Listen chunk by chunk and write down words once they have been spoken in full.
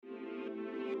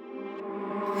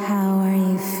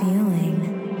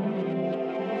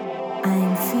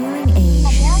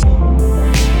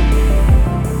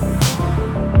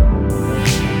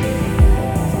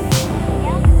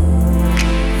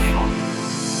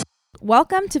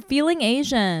Welcome to Feeling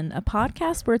Asian, a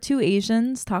podcast where two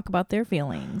Asians talk about their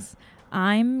feelings.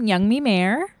 I'm Youngmi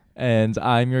Mayer. And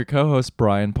I'm your co-host,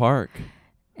 Brian Park.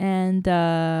 And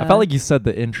I felt like you said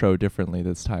the intro differently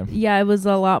this time. Yeah, it was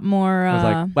a lot more... I was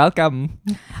like, welcome.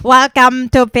 Welcome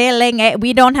to Feeling...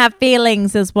 We don't have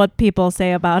feelings is what people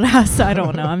say about us. I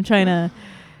don't know. I'm trying to...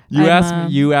 You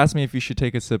asked me if you should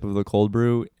take a sip of the cold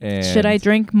brew. And should I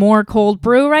drink more cold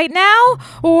brew right now?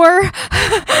 Or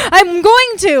I'm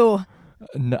going to...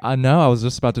 No, I was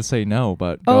just about to say no,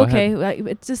 but go okay. ahead.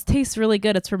 It just tastes really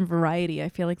good. It's from Variety. I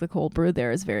feel like the cold brew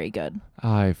there is very good.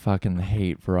 I fucking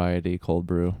hate Variety cold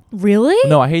brew. Really?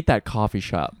 No, I hate that coffee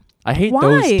shop. I hate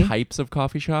those types of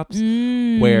coffee shops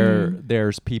where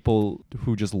there's people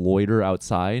who just loiter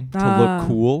outside to look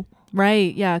cool.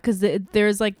 Right, yeah, because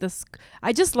there's like this...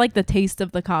 I just like the taste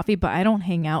of the coffee, but I don't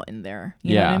hang out in there.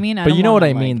 You know what I mean? But you know what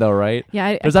I mean, though, right?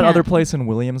 Yeah, there's that other place in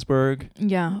Williamsburg.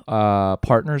 Yeah.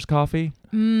 Partners Coffee.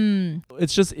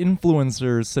 It's just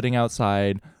influencers sitting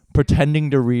outside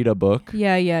pretending to read a book.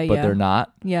 Yeah. But they're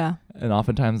not. Yeah. And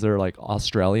oftentimes they're like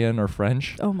Australian or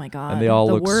French. Oh my God. And they all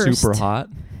look worst. super hot.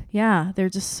 Yeah, they're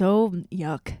just so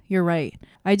yuck. You're right.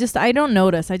 I don't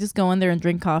notice. I just go in there and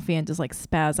drink coffee and just like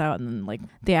spaz out, and then like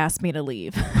they ask me to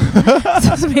leave.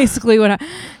 That's basically what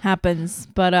happens.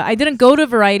 But I didn't go to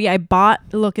Variety.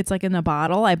 Look, it's like in a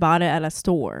bottle. I bought it at a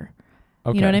store.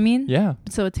 Okay. You know what I mean? Yeah.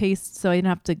 So it tastes, so I didn't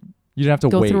have to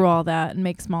go wait through all that and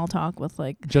make small talk with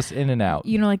like. Just in and out.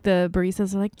 You know, like the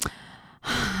baristas are like,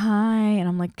 hi, and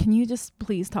I'm like, can you just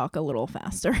please talk a little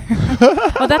faster?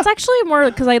 Well, that's actually more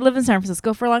because I lived in San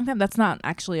Francisco for a long time. That's not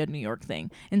actually a New York thing.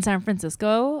 In San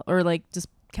Francisco or like just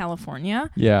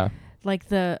California, like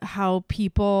how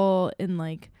people in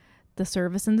like the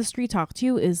service industry talk to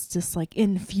you is just like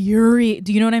infuriating.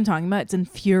 Do you know what I'm talking about? It's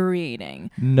infuriating.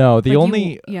 No,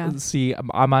 see,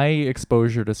 my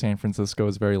exposure to San Francisco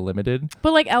is very limited.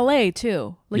 But like LA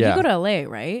too. Like you go to LA,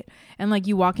 right? And like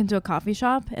you walk into a coffee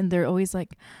shop and they're always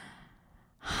like,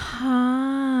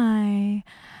 hi,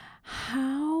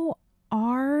 how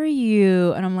are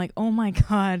you? And I'm like, oh my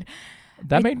God.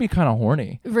 That made me kind of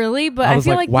horny. Really? But I was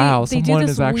feel like wow, they someone do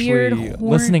this is actually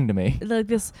listening to me. Like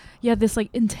this like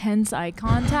intense eye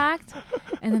contact.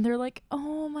 And then they're like,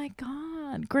 oh my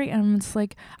God, great. And I'm just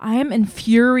like, I am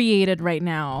infuriated right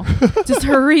now. Just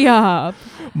hurry up.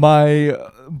 But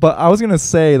I was going to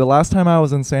say, the last time I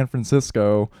was in San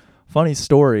Francisco, funny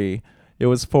story, it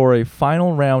was for a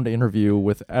final round interview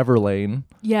with Everlane.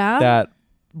 Yeah. That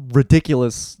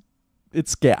ridiculous,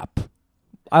 it's Gap.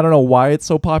 I don't know why it's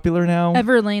so popular now.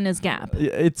 Everlane is Gap.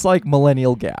 It's like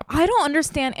millennial Gap. I don't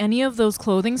understand any of those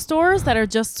clothing stores that are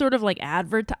just sort of like I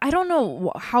don't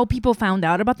know how people found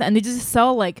out about that. And they just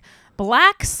sell like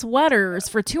black sweaters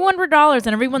for $200 and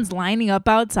everyone's lining up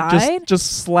outside.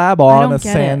 Just slab on a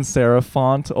sans serif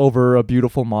font over a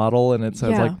beautiful model and it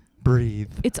says like,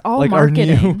 breathe. It's all like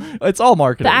marketing. It's all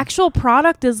marketing. The actual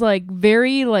product is like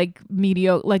very like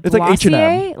mediocre. Like it's Glossier. Like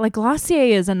H&M. Like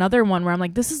Glossier is another one where I'm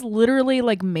like, this is literally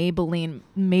like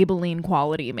Maybelline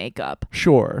quality makeup.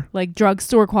 Sure. Like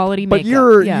drugstore quality makeup.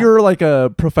 But you're like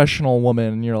a professional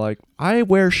woman and you're like, I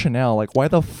wear Chanel. Like, why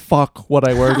the fuck would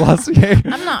I wear Glossier?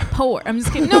 I'm not poor. I'm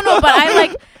just kidding. No, but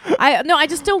I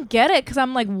just don't get it because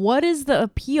I'm like, what is the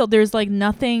appeal? There's like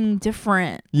nothing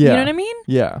different. Yeah. You know what I mean?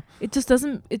 Yeah. It just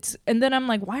doesn't. And then I'm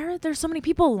like, why are there so many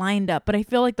people lined up? But I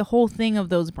feel like the whole thing of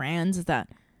those brands is that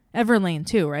Everlane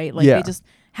too, right? Like they just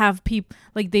have people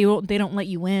like they don't let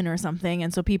you in or something,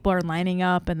 and so people are lining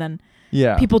up, and then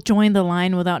people join the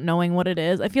line without knowing what it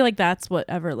is. I feel like that's what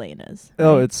Everlane is. Right?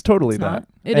 Oh, it's totally that.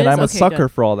 And I'm a sucker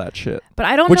for all that shit. But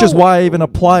I don't Which know. is why I even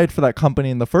applied for that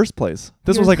company in the first place.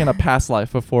 This was like in a past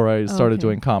life before I started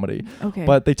doing comedy. Okay.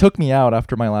 But they took me out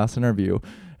after my last interview,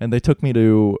 and they took me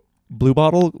to Blue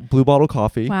Bottle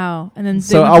Coffee. Wow. And then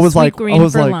so I was like,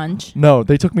 lunch. No,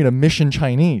 they took me to Mission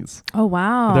Chinese. Oh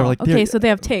wow. They're like, okay, so they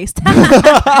have taste.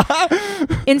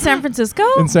 In San Francisco?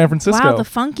 In San Francisco. Wow, the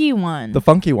funky one.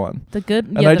 The good.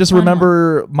 And I just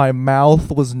remember my mouth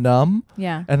was numb.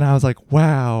 Yeah. And I was like,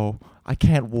 wow, I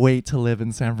can't wait to live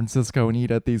in San Francisco and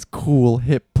eat at these cool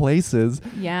hip places.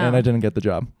 Yeah. And I didn't get the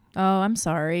job. Oh, I'm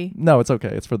sorry. No, it's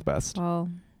okay. It's for the best. Well,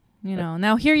 you know,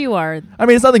 now here you are. I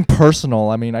mean, it's nothing personal.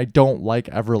 I mean, I don't like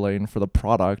Everlane for the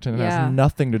product, and it has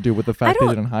nothing to do with the fact they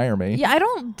didn't hire me. Yeah, I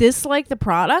don't dislike the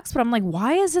products, but I'm like,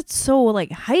 why is it so like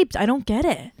hyped? I don't get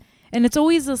it. And it's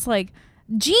always this like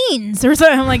jeans or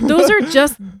something. I'm like, those are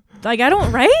just Like, I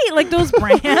don't, right? Like, those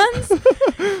brands.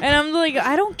 And I'm like,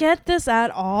 I don't get this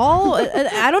at all.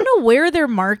 I don't know where they're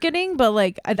marketing, but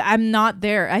like, I'm not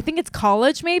there. I think it's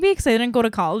college maybe, because I didn't go to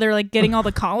college. They're like getting all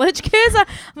the college kids. I'm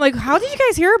like, how did you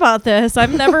guys hear about this?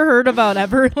 I've never heard about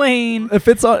Everlane. If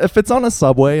it's on a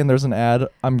Subway and there's an ad,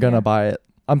 I'm gonna buy it.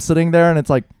 I'm sitting there and it's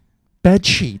like bed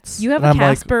sheets. You have and a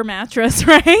Casper mattress,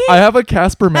 right? I have a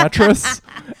Casper mattress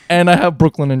and I have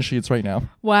Brooklyn sheets right now.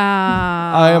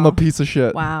 Wow. I am a piece of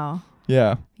shit. Wow.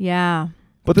 Yeah. Yeah.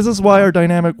 But this is why our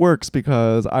dynamic works,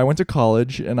 because I went to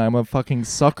college and I'm a fucking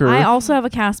sucker. I also have a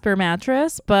Casper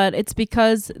mattress, but it's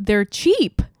because they're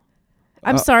cheap.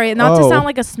 I'm sorry, not to sound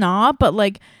like a snob, but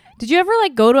like, did you ever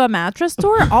like go to a mattress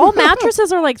store? All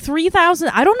mattresses are like $3,000.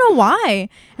 I don't know why.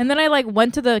 And then I like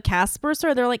went to the Casper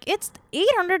store. They're like, it's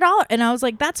 $800, and I was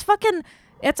like, that's fucking.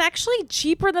 It's actually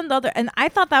cheaper than the other. And I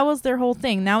thought that was their whole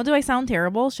thing. Now, do I sound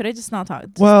terrible? Should I just not talk?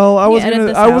 Well, I was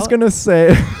gonna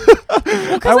say.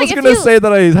 I was gonna say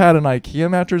that I had an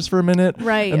IKEA mattress for a minute,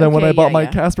 right? And then when I bought my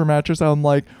Casper mattress, I'm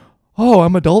like, oh,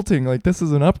 I'm adulting. Like, this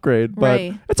is an upgrade, but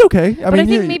right. It's okay. I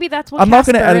think maybe that's what I'm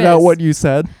Casper not gonna edit out what you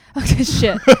said. Okay,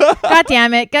 shit. God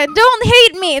damn it! Don't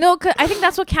hate me. No, I think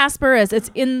that's what Casper is.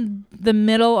 It's in the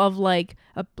middle of like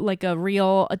a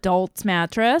real adult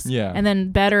mattress, yeah, and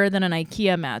then better than an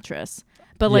IKEA mattress.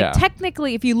 But like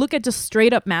technically, if you look at just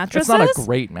straight up mattresses, it's not a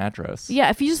great mattress. Yeah,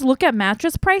 if you just look at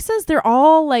mattress prices, they're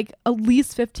all like at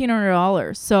least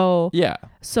 $1,500. So yeah,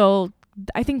 so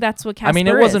I think that's what Casper is. I mean,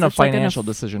 it wasn't a financial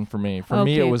decision for me. For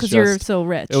me, it was just because you're so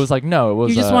rich. It was like it was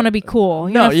you just want to be cool.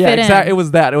 You no, yeah, exactly. It was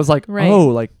that. It was like right. oh,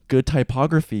 like good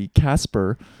typography,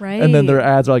 Casper, right? And then their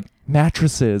ads are like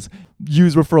mattresses.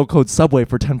 Use referral code Subway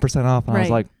for 10% off. And I was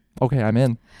like, okay, I'm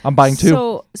in. I'm buying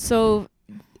two. So.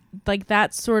 Like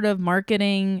that sort of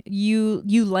marketing, you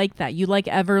like that. You like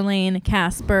Everlane,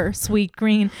 Casper, Sweet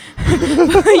Green.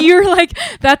 You're like,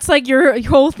 that's like your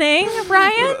whole thing,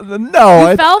 Brian? No.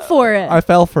 I fell for it. I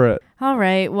fell for it. All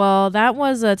right. Well, that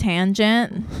was a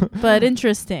tangent, but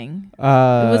interesting. It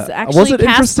was it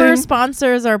Casper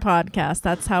sponsors our podcast.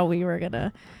 That's how we were going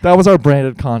to. That was our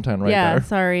branded content right there. Yeah,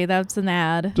 sorry. That's an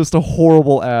ad. Just a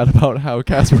horrible ad about how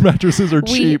Casper mattresses are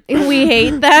cheap. We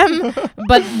hate them,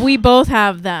 but we both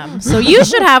have them. So you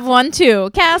should have one too.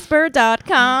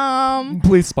 Casper.com.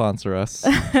 Please sponsor us.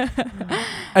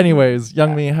 Anyways,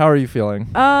 Young Me, how are you feeling?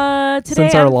 Today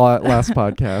since our last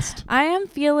podcast. I am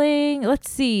feeling, let's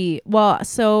see. Well,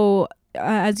 so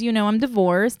as you know, I'm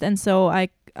divorced, and so right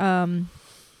off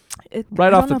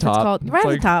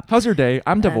the top. How's your day?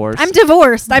 I'm divorced. I'm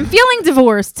divorced. I'm feeling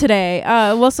divorced today.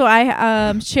 Well, so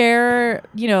I share,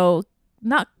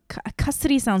 not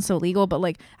custody sounds so legal, but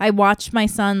like I watch my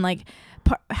son like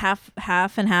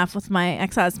half and half with my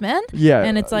ex-husband. Yeah.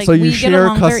 And it's like so we share get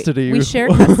along custody. We share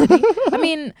custody. I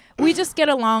mean, we just get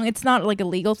along. It's not like a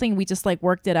legal thing. We just like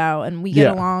worked it out, and we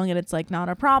get along, and it's like not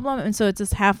a problem. And so it's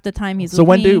just half the time he's with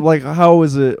me. How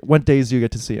is it? What days do you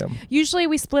get to see him? Usually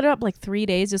we split it up like 3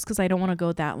 days, just because I don't want to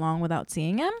go that long without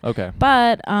seeing him. Okay.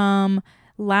 But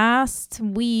last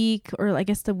week, or I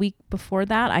guess the week before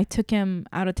that, I took him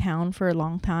out of town for a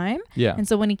long time. Yeah. And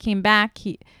so when he came back,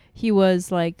 he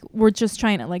was like, we're just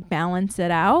trying to like balance it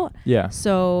out. Yeah.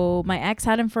 So my ex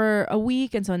had him for a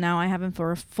week, and so now I have him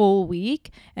for a full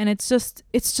week, and it's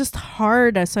just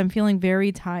hard. So I'm feeling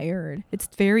very tired. It's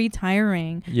very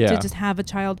tiring to just have a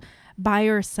child by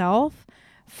yourself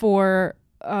for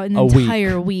an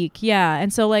entire week. Yeah.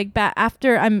 And so like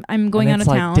after I'm going out of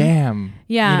town. Damn.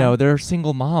 Yeah. There are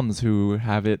single moms who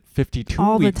have it 52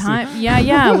 all weeks. the time.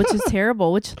 Yeah, which is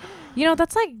terrible, which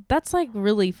that's like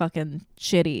really fucking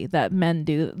shitty that men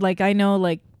do. Like I know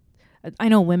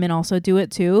women also do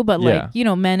it too, but like,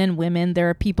 men and women, there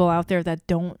are people out there that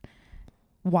don't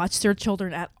watch their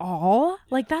children at all.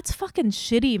 Like that's fucking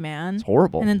shitty, man. It's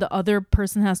horrible. And then the other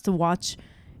person has to watch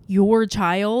your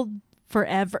child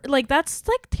forever. Like that's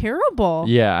like terrible.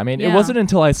 Yeah, I mean, it wasn't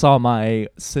until I saw my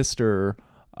sister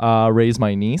raise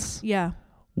my niece. Yeah.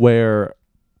 Where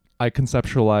I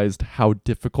conceptualized how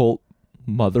difficult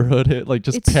motherhood is, like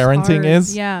just it's parenting hard.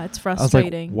 is. Yeah, it's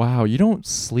frustrating. I was like, wow, you don't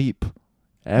sleep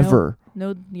ever.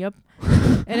 No, yep.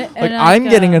 And I'm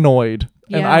getting annoyed.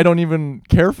 Yeah. And I don't even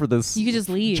care for this. You could just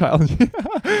leave. Child.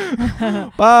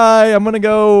 Bye. I'm gonna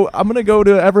go to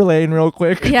Everlane real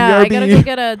quick. Yeah, BRB. I gotta go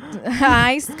get a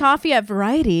iced coffee at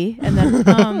Variety, and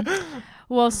then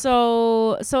well,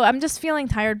 so I'm just feeling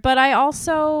tired, but I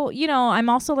also, I'm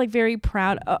also like very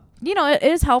proud. It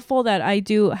is helpful that I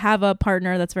do have a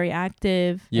partner that's very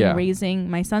active in raising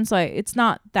my son, so it's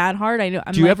not that hard. I know.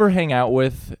 Do you ever hang out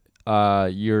with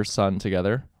your son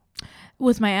together?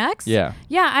 With my ex? Yeah.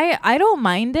 Yeah, I don't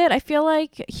mind it. I feel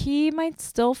like he might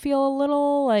still feel a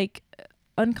little like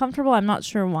uncomfortable. I'm not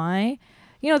sure why.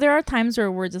 You know, there are times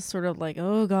where we're just sort of like,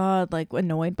 oh God, like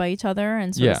annoyed by each other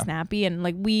and sort of snappy. And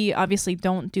like, we obviously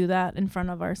don't do that in front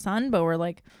of our son, but we're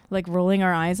like rolling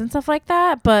our eyes and stuff like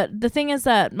that. But the thing is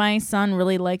that my son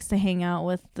really likes to hang out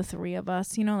with the three of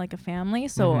us, you know, like a family.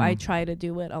 So I try to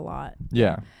do it a lot.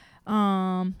 Yeah.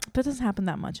 But it doesn't happen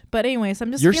that much. But anyways,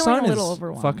 I'm just Your feeling son a little is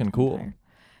overwhelmed. fucking cool. Tired.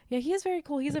 Yeah, he is very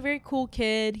cool. He's a very cool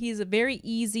kid. He's a very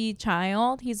easy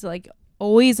child. He's like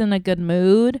always in a good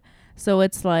mood. So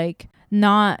it's like,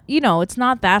 not, you know, it's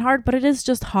not that hard, but it is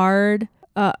just hard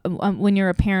when you're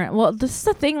a parent. Well, this is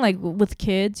the thing, like with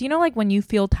kids, you know, like when you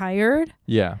feel tired.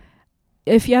 Yeah.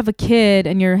 If you have a kid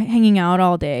and you're hanging out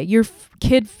all day, your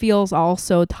kid feels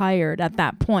also tired at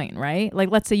that point, right? Like,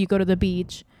 let's say you go to the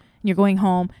beach and you're going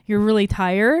home, you're really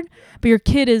tired, but your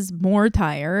kid is more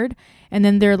tired, and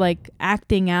then they're like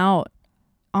acting out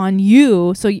on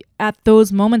you. So at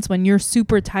those moments when you're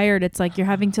super tired, it's like you're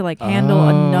having to like handle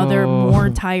another more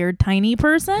tired tiny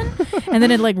person, and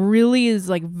then it like really is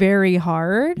like very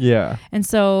hard. Yeah. And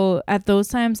so at those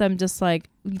times I'm just like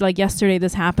yesterday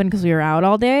this happened because we were out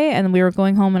all day and we were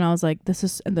going home, and I was like,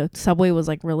 and the subway was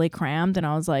like really crammed, and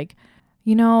I was like,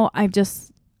 you know,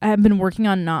 I've been working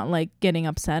on not like getting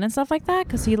upset and stuff like that,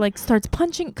 because he like starts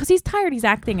punching, because he's tired, he's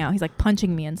acting out, he's like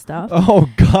punching me and stuff. Oh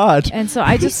God. And so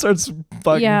I just just starts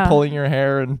fucking pulling your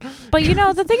hair and but you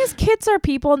know, the thing is, kids are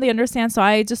people and they understand. So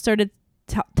I just started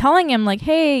telling him like,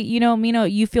 hey, you know, Mino,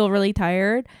 you feel really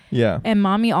tired, and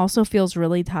mommy also feels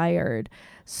really tired.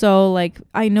 So like,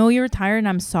 I know you're tired and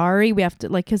I'm sorry. We have to,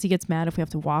 like, because he gets mad if we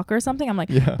have to walk or something. I'm like,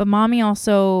 but mommy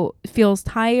also feels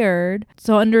tired.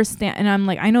 So understand. And I'm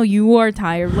like, I know you are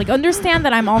tired. Like, understand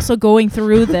that I'm also going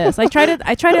through this. I try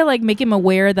to like make him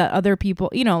aware that other people,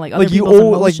 you know, like other people's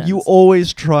emotions. Like you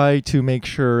always try to make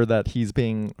sure that he's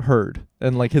being heard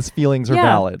and like his feelings are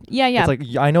valid. Yeah. It's like,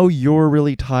 I know you're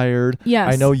really tired.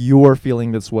 Yes. I know you're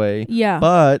feeling this way. Yeah.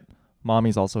 But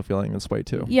mommy's also feeling this way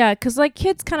too. Yeah, because like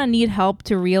kids kind of need help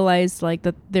to realize like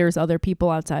that there's other people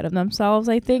outside of themselves,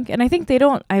 I think. And I think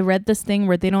I read this thing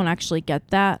where they don't actually get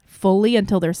that fully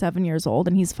until they're 7 years old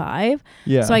and he's 5.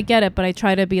 Yeah. So I get it, but I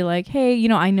try to be like, hey, you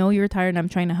know, I know you're tired and I'm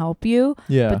trying to help you.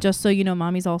 Yeah. But just so you know,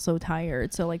 mommy's also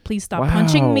tired. So like, please stop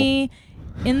punching me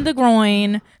in the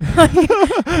groin.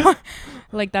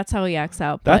 Like that's how he acts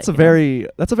out. That's a very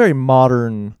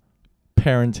modern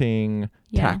parenting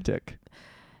tactic.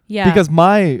 Yeah. Because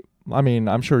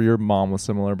I'm sure your mom was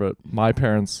similar, but my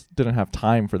parents didn't have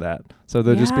time for that. So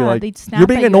they'd just be like, you're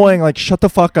being annoying, like shut the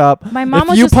fuck up. My mom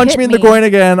if you punch me in the groin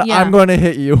again, I'm going to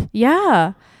hit you.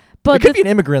 Yeah. But it could be an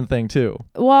immigrant thing too.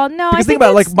 Well, no, I think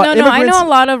about like I know a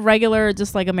lot of regular,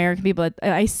 just like American people.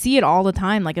 I see it all the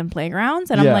time, like in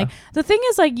playgrounds, and I'm like, the thing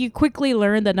is, like, you quickly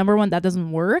learn that number one, that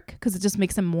doesn't work because it just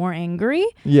makes them more angry.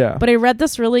 Yeah. But I read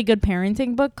this really good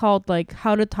parenting book called like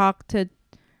How to Talk to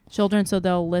Children So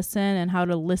They'll Listen and How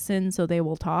to Listen So They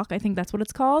Will Talk. I think that's what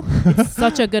it's called. It's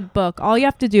such a good book. All you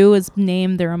have to do is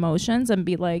name their emotions and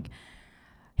be like,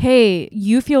 hey,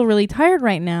 you feel really tired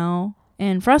right now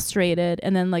and frustrated,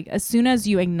 and then like as soon as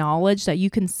you acknowledge that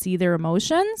you can see their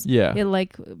emotions, it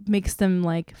like makes them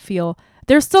like feel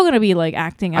they're still gonna be like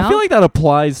acting out. I feel like that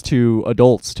applies to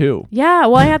adults too. Yeah,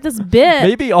 well, I had this bit.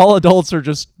 Maybe all adults are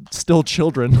just still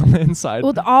children on the inside.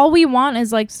 Well, all we want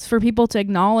is like for people to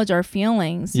acknowledge our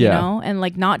feelings, you know, and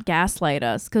like not gaslight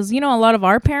us, because you know a lot of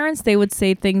our parents, they would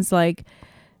say things like,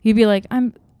 you'd be like,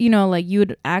 you know, like you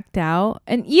would act out.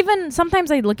 And even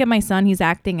sometimes I look at my son, he's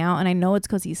acting out and I know it's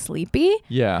because he's sleepy.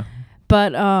 Yeah.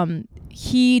 But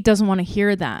he doesn't want to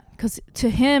hear that because to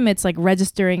him, it's like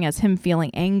registering as him feeling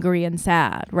angry and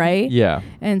sad, right? Yeah.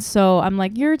 And so I'm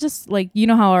like, you're just like, you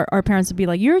know how our parents would be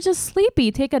like, you're just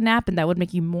sleepy, take a nap. And that would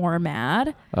make you more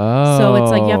mad. Oh. So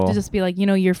it's like, you have to just be like, you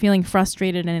know, you're feeling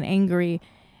frustrated and angry.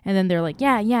 And then they're like,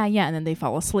 yeah. And then they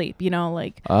fall asleep, you know,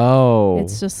 like,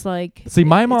 it's just like. See,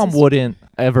 my mom wouldn't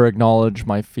ever acknowledge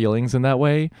my feelings in that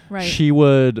way. Right. She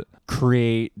would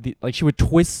she would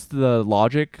twist the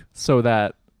logic so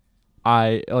that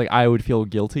I would feel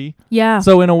guilty. Yeah.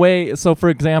 So in a way, for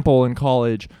example, in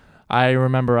college, I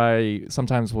remember I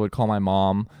sometimes would call my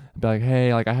mom and be like,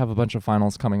 hey, like I have a bunch of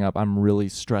finals coming up. I'm really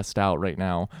stressed out right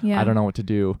now. Yeah. I don't know what to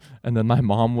do. And then my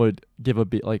mom would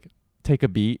take a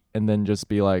beat and then just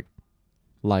be like,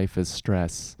 life is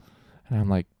stress. And I'm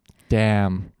like,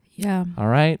 damn. Yeah. All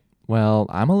right. Well,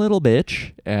 I'm a little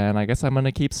bitch and I guess I'm going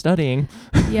to keep studying.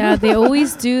 Yeah. They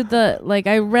always do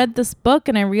I read this book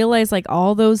and I realized like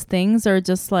all those things are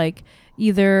just like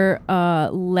either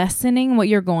lessening what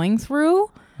you're going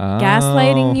through,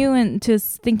 gaslighting you into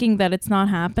thinking that it's not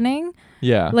happening.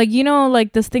 Yeah. Like, you know,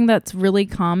 like this thing that's really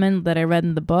common that I read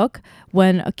in the book,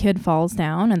 when a kid falls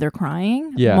down and they're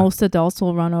crying, Yeah. most adults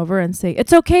will run over and say,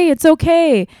 it's okay, it's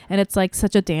okay. And it's like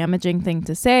such a damaging thing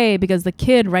to say because the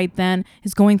kid right then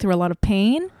is going through a lot of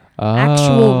pain.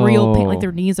 Actual real pain, like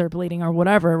their knees are bleeding or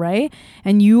whatever, right?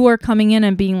 And you are coming in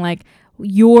and being like,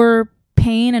 your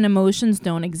pain and emotions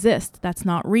don't exist. That's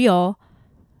not real.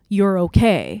 You're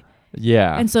okay.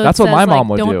 Yeah. And so that's it what my says, mom like,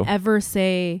 would don't do. ever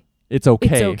say It's okay.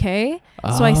 it's okay.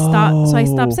 So I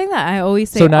stopped saying that. I always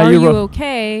say, So now are you you ru-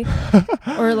 okay?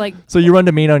 Or like, So you run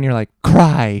to Mino and you're like,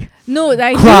 cry. no,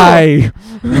 I Cry.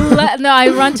 no, I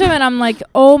run to him and I'm like,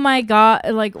 oh my God,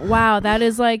 like, wow, that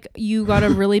is like, you got a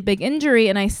really big injury.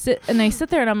 And I sit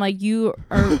there and I'm like, you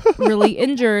are really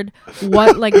injured.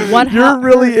 What You're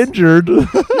really injured. No,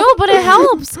 but it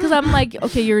helps because I'm like,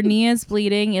 okay, your knee is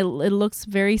bleeding. It looks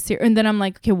very serious. And then I'm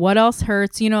like, okay, what else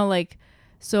hurts? You know, like,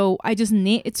 so I just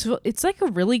it's like a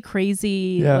really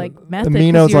crazy like method. And 'cause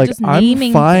Mino's you're like, just I'm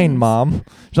naming fine, things. Mom.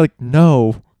 She's like,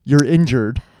 no, you're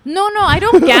injured. No, I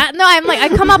don't get. No, I'm like, I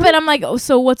come up and I'm like, oh,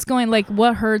 so what's going? Like,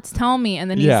 what hurts? Tell me. And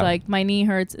then he's Yeah. like, my knee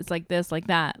hurts. It's like this, like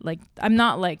that. Like, I'm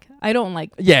not like, I don't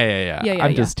like. Yeah. Yeah,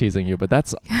 I'm yeah. just teasing you, but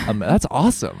that's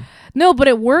awesome. No, but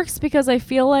it works because I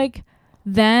feel like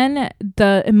then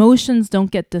the emotions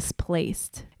don't get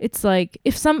displaced. It's like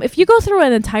if you go through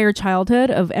an entire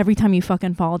childhood of every time you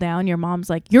fucking fall down, your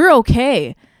mom's like, you're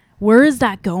okay. Where is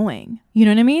that going? You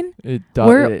know what I mean? It does.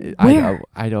 Where?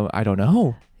 I don't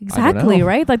know. Exactly, know.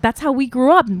 right? Like that's how we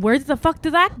grew up. Where the fuck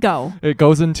did that go? It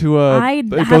goes into I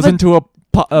it have goes a- into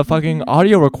a fucking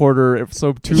audio recorder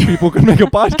so two people can make a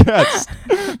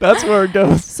podcast. That's where it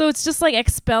goes. So it's just like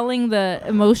expelling the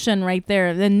emotion right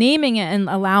there, then naming it and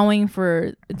allowing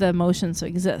for the emotions to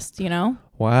exist, you know?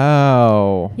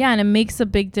 Wow. Yeah, and it makes a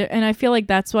big and I feel like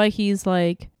that's why he's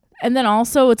like, and then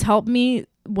also it's helped me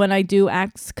when I do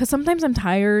acts, because sometimes I'm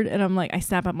tired and I'm like, I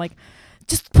snap, I'm like,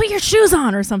 just put your shoes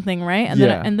on or something, right? And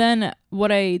Yeah. then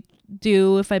what I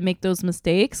do if I make those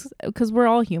mistakes, because we're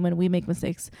all human, we make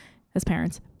mistakes as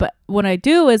parents, but what I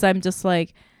do is I'm just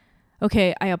like,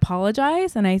 okay, I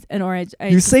apologize, and I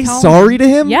You just say tell sorry to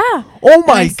him? Yeah. Oh I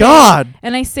my say- God.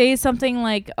 And I say something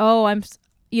like, oh, I'm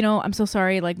so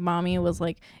sorry. Like, mommy was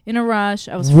like in a rush.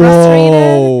 I was frustrated.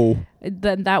 Whoa.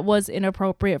 That was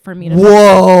inappropriate for me to.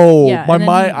 Whoa. Yeah, My and then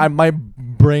mind, my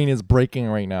brain is breaking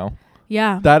right now.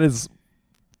 Yeah. That is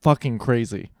fucking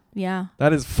crazy. Yeah.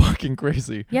 That is fucking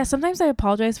crazy. Yeah. Sometimes I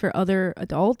apologize for other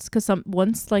adults because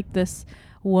once like this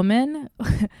woman.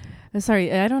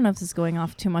 Sorry, I don't know if this is going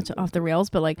off too much off the rails,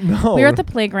 but like No. we were at the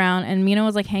playground and Mina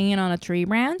was like hanging on a tree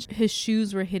branch. His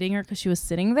shoes were hitting her because she was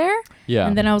sitting there. Yeah.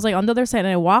 And then I was like on the other side and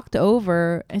I walked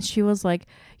over and she was like,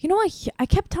 you know what? I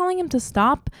kept telling him to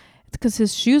stop because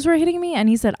his shoes were hitting me. And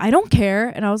he said, I don't care.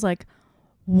 And I was like,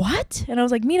 what? And I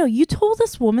was like, Mino, you told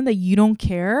this woman that you don't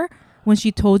care when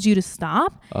she told you to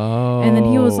stop? Oh. And then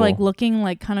he was like looking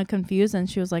like kind of confused. And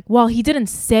she was like, well, he didn't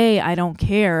say I don't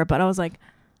care. But I was like,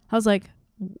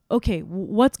 okay,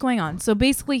 what's going on? So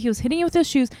basically he was hitting you with his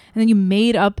shoes and then you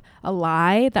made up a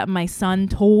lie that my son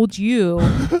told you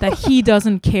that he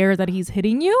doesn't care that he's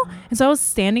hitting you. And so I was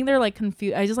standing there like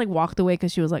confused. I just like walked away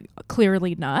because she was like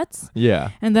clearly nuts.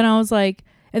 Yeah. And then I was like,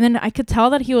 and then I could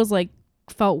tell that he was like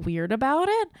felt weird about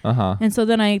it. Uh-huh. And so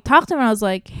then I talked to him and I was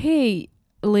like, hey,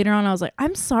 later on I was like,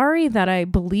 I'm sorry that I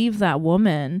believe that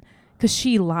woman because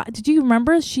she lied. Did you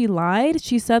remember she lied?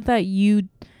 She said that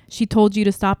she told you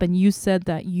to stop and you said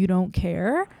that you don't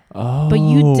care. Oh. But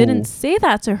you didn't say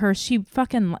that to her. She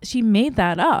made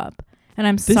that up. And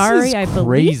I'm sorry I believed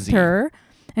crazy. her.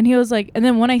 And he was like, and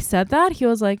then when I said that, he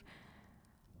was like,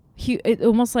 it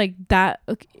almost like that,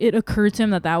 it occurred to him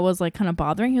that was like kind of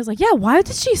bothering. He was like, yeah, why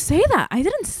did she say that? I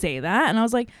didn't say that. And I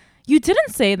was like, you didn't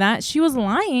say that. She was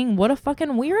lying. What a fucking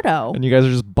weirdo. And you guys are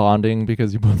just bonding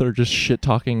because you both are just shit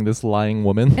talking this lying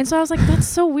woman. And so I was like, that's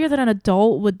so weird that an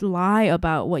adult would lie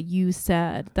about what you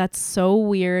said. That's so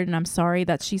weird. And I'm sorry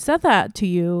that she said that to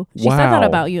you. She said that Wow.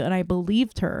 about you and I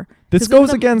believed her. This 'Cause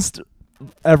goes against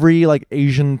every like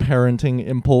Asian parenting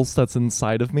impulse that's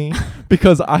inside of me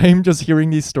because I'm just hearing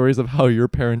these stories of how you're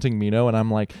parenting Mino and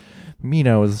I'm like,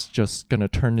 Mino is just gonna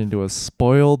turn into a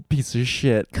spoiled piece of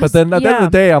shit. But then at the end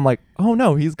of the day, I'm like, oh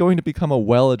no, he's going to become a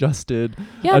well-adjusted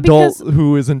adult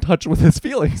who is in touch with his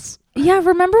feelings. Yeah,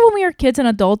 remember when we were kids and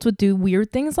adults would do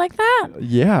weird things like that?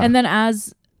 Yeah. And then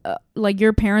as like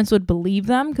your parents would believe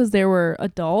them because they were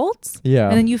adults. Yeah.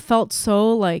 And then you felt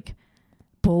so like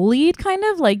bullied, kind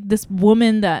of like this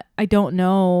woman that I don't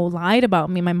know lied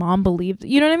about me. My mom believed,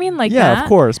 you know what I mean? Like yeah, that. of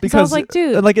course. So I Because was like,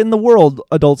 dude, like in the world,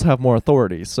 adults have more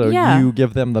authority. So Yeah. you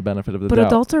give them the benefit of the but doubt.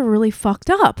 adults are really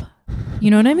fucked up. You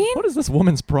know what I mean? What is this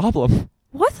woman's problem?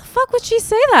 what the fuck would she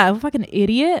say that? Fucking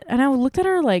idiot. And I looked at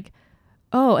her like,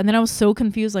 oh, and then I was so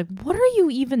confused, like, what are you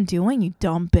even doing, you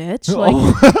dumb bitch? Like,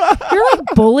 you're like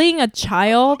bullying a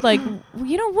child. Like,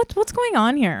 you know, what's going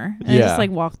on here? And I just like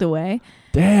walked away.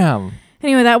 Damn.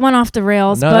 Anyway, that went off the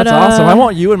rails. No, but, that's awesome. I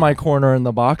want you in my corner in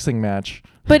the boxing match.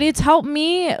 But it's helped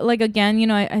me, like, again, you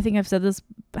know, I think I've said this,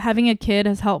 having a kid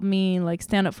has helped me, like,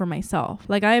 stand up for myself.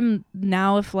 Like, I'm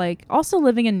now, if, like, also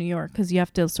living in New York, because you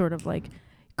have to sort of, like,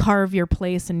 carve your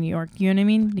place in New York. You know what I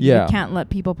mean? Yeah. You can't let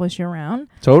people push you around.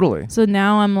 Totally. So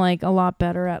now I'm, like, a lot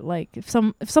better at, like, if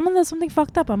someone does something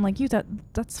fucked up, I'm like,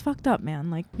 that's fucked up, man.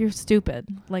 Like, you're stupid.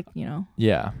 Like, you know.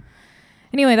 Yeah.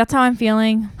 Anyway, that's how I'm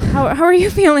feeling. How are you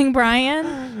feeling,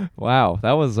 Brian? Wow,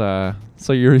 that was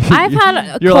so you're I've had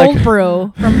a you're cold like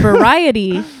brew from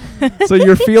Variety. So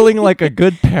you're feeling like a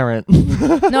good parent.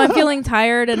 No, I'm feeling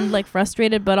tired and like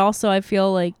frustrated, but also I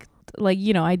feel like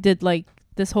you know, I did like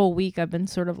this whole week I've been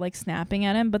sort of like snapping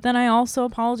at him, but then I also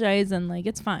apologize and like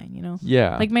it's fine, you know.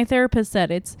 Yeah. Like my therapist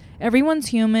said, it's everyone's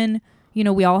human, you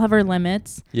know, we all have our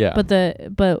limits. Yeah.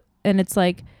 But and it's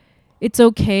like it's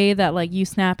okay that like you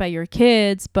snap at your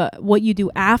kids, but what you do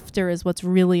after is what's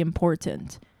really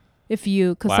important. If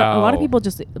you, because a lot of people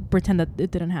just pretend that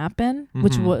it didn't happen,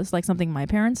 which was like something my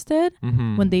parents did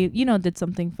when they, you know, did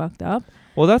something fucked up.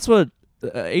 Well, that's what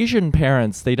Asian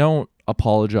parents, they don't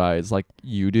apologize like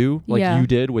you do, like you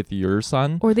did with your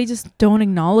son. Or they just don't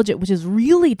acknowledge it, which is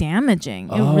really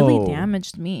damaging. It really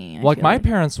damaged me. Like my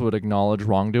parents would acknowledge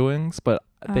wrongdoings, but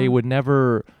they would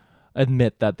never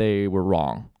admit that they were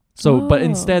wrong. So, but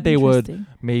instead they would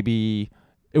maybe,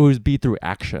 it would be through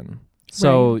action.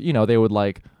 So, you know, they would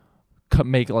like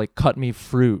cut me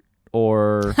fruit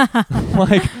or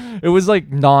like, it was like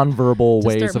non-verbal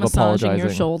just ways of apologizing. Your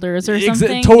shoulders or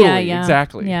something. Totally,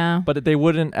 exactly. Yeah. But they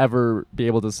wouldn't ever be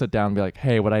able to sit down and be like,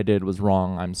 hey, what I did was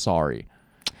wrong. I'm sorry.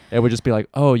 It would just be like,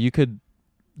 oh, you could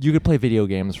play video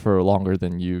games for longer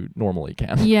than you normally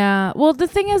can. Yeah. Well, the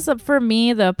thing is that for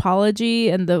me, the apology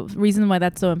and the reason why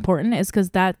that's so important is because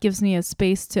that gives me a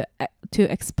space to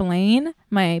explain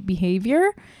my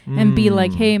behavior and be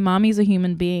like, hey, mommy's a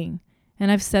human being.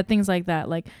 And I've said things like that.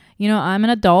 Like, you know, I'm an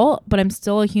adult, but I'm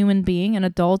still a human being, and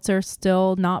adults are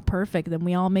still not perfect, and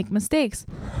we all make mistakes.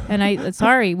 And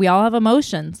sorry, we all have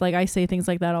emotions. Like, I say things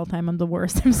like that all the time. I'm the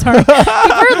worst. I'm sorry. People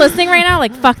are listening right now,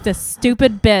 like, fuck this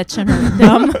stupid bitch and her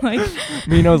dumb. Like,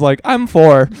 Mino's like, I'm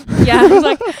 4. Yeah, I was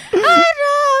like,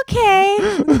 oh, okay.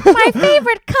 My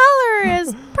favorite color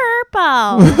is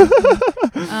purple.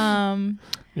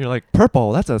 You're like,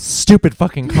 purple, that's a stupid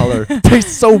fucking color.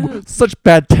 Tastes such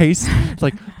bad taste. It's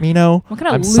like, Mino, what kind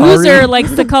of I'm loser sorry.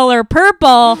 likes the color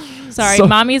purple? Sorry,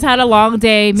 mommy's had a long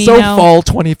day, Mino. So fall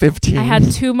 2015. I had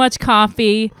too much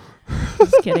coffee.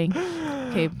 Just kidding.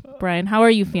 Okay, Brian, how are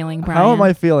you feeling, Brian? How am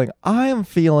I feeling? I am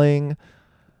feeling,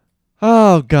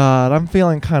 oh God, I'm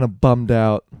feeling kind of bummed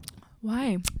out.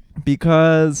 Why?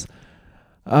 Because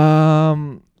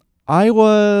I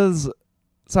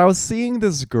was seeing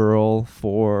this girl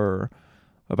for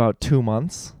about 2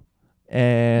 months,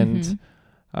 and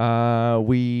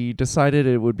we decided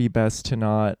it would be best to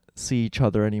not see each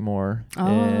other anymore in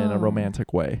a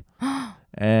romantic way.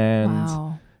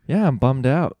 And yeah, I'm bummed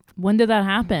out. When did that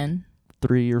happen?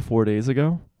 3 or 4 days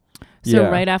ago.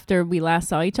 So right after we last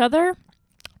saw each other?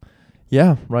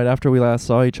 Yeah, right after we last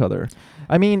saw each other.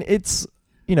 I mean, it's,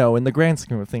 you know, in the grand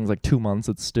scheme of things, like 2 months,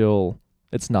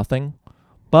 it's nothing.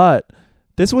 But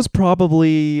this was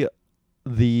probably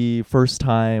the first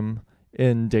time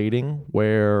in dating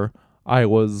where I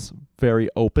was very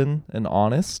open and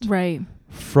honest. Right.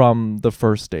 From the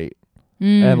first date.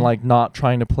 And like not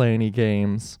trying to play any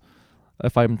games.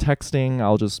 If I'm texting,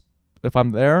 if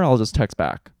I'm there, I'll just text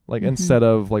back. Like instead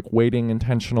of like waiting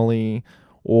intentionally,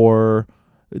 or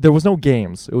there was no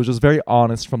games. It was just very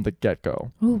honest from the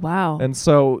get-go. Oh, wow. And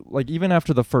so like even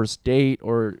after the first date,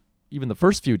 or even the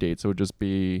first few dates, it would just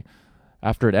be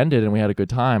after it ended and we had a good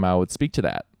time, I would speak to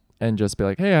that and just be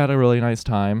like, hey, I had a really nice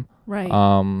time. Right.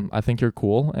 I think you're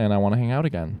cool and I want to hang out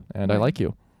again and I like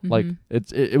you. Like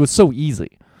it was so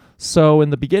easy. So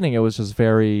in the beginning, it was just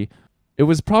it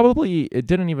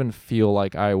didn't even feel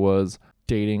like I was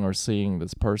dating or seeing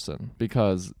this person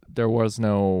because there was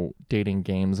no dating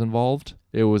games involved.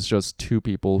 It was just two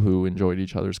people who enjoyed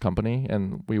each other's company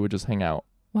and we would just hang out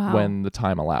when the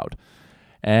time allowed.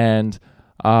 And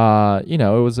you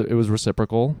know, it was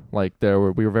reciprocal. Like we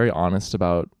were very honest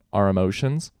about our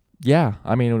emotions. Yeah,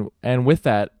 I mean, and with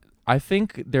that, I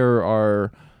think there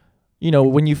are, you know,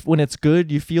 when it's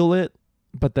good, you feel it,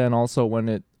 but then also when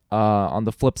it on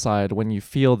the flip side, when you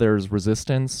feel there's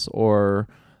resistance or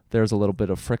there's a little bit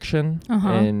of friction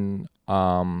in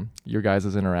your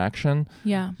guys' interaction,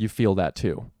 Yeah. you feel that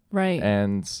too. Right.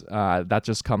 And that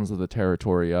just comes with the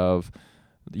territory of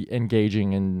the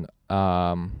engaging in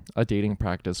a dating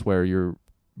practice where you're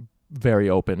very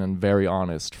open and very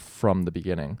honest from the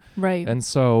beginning. Right. And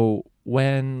so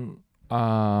when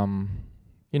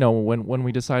when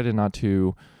we decided not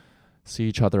to see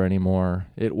each other anymore,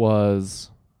 it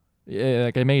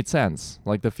made sense.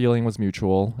 Like the feeling was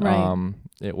mutual. Right.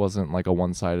 It wasn't like a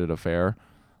one-sided affair.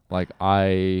 Like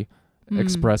I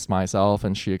expressed myself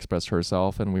and she expressed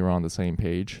herself and we were on the same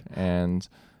page. And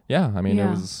yeah, I mean it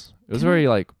was very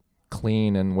like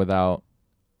clean and without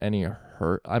any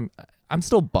hurt. I'm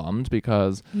still bummed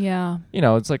because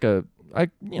it's like it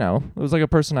was like a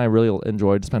person I really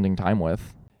enjoyed spending time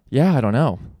with. Yeah, I don't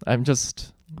know. I'm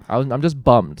just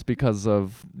bummed because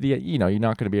of you're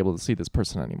not going to be able to see this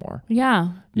person anymore. Yeah.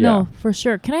 No, for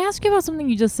sure. Can I ask you about something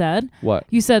you just said? What?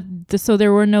 You said so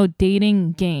there were no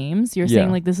dating games. You're saying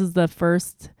Yeah. like this is the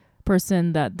first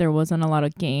person that there wasn't a lot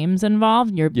of games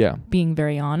involved. You're being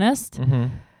very honest. Mm-hmm.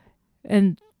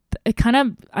 And it kind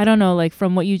of, I don't know, like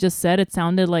from what you just said, it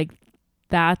sounded like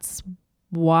that's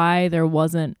why there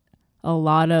wasn't a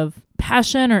lot of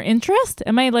passion or interest.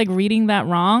 Am I like reading that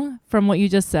wrong from what you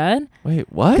just said?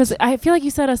 Wait, what? Because I feel like you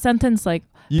said a sentence like,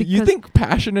 you think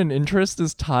passion and interest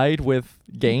is tied with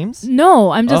games?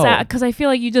 No, I'm just because I feel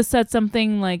like you just said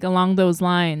something like along those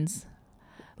lines,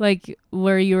 like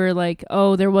where you were like,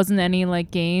 oh, there wasn't any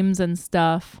like games and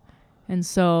stuff, and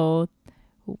so.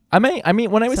 I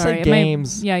mean, when I say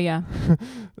games, yeah,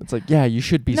 it's like you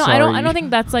should be. No, sorry. I don't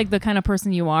think that's like the kind of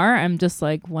person you are. I'm just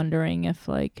like wondering if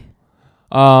like.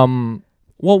 Well,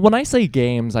 when I say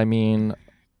games, I mean,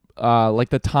 like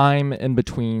the time in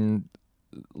between,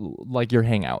 like your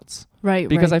hangouts. Right.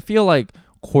 Because I feel like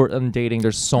dating,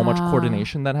 there's so much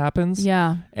coordination that happens.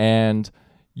 Yeah. And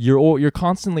you're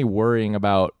constantly worrying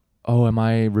about, oh, am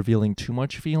I revealing too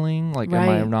much feeling? Like, am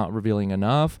I not revealing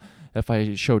enough? If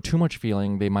I show too much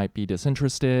feeling, they might be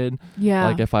disinterested. Yeah.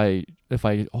 Like if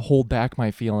I hold back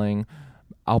my feeling,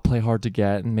 I'll play hard to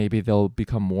get, and maybe they'll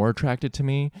become more attracted to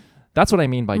me. That's what I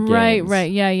mean by games. Right.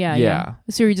 Yeah.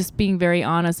 So you're just being very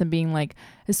honest and being like,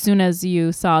 as soon as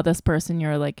you saw this person,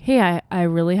 you're like, hey, I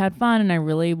really had fun and I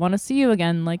really want to see you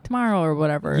again like tomorrow or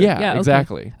whatever. Yeah,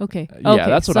 exactly. Okay. Yeah,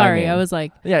 that's what I mean. Sorry, I was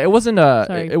like. Yeah, it wasn't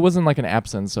like an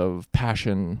absence of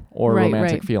passion or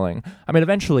romantic feeling. I mean,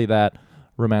 eventually that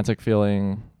romantic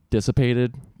feeling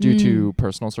dissipated due to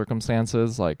personal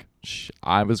circumstances. Like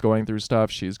I was going through stuff,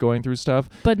 she's going through stuff,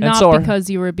 but not because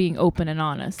you were being open and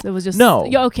honest. It was just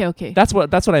okay. That's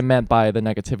what I meant by the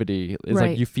negativity is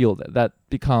like you feel that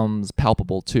becomes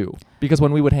palpable too. Because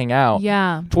when we would hang out,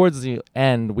 towards the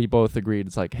end, we both agreed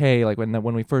it's like, hey, like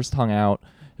when we first hung out,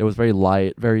 it was very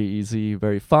light, very easy,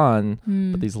 very fun.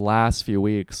 But these last few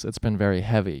weeks, it's been very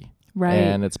heavy,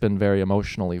 and it's been very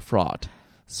emotionally fraught.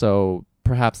 So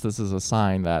perhaps this is a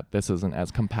sign that this isn't as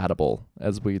compatible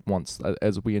as we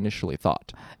initially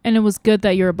thought. And it was good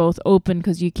that you were both open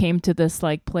because you came to this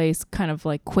like place kind of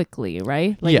like quickly,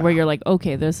 right? Like where you're like,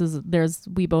 okay,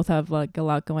 we both have like a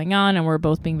lot going on and we're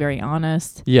both being very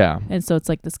honest. Yeah. And so it's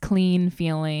like this clean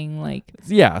feeling like.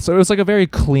 Yeah. So it was like a very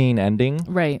clean ending.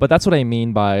 Right. But that's what I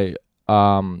mean by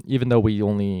even though we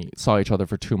only saw each other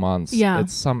for 2 months,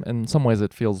 it's in some ways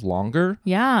it feels longer.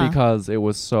 Yeah. Because it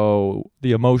was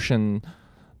the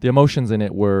emotions in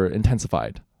it were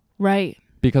intensified. Right.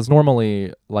 Because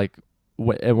normally, like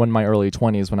when my early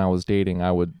 20s, when I was dating,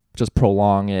 I would just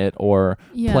prolong it or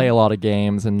play a lot of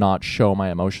games and not show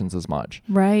my emotions as much.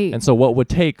 Right. And so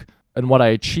what I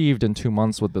achieved in 2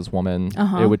 months with this woman,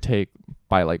 it would take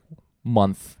by like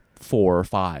month 4 or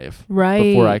 5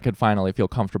 before I could finally feel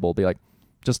comfortable, be like,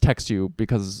 just text you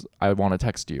because I want to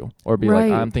text you, or be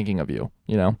like, I'm thinking of you,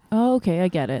 Oh, okay. I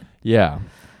get it. Yeah.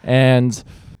 And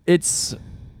it's,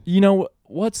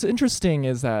 what's interesting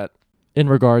is that in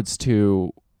regards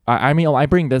to, I mean, I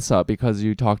bring this up because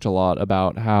you talked a lot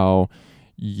about how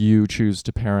you choose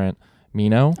to parent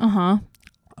Mino.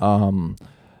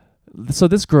 So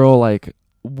this girl, like,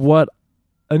 what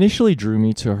initially drew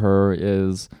me to her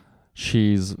is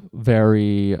she's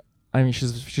very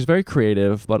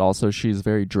creative, but also she's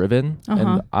very driven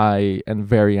and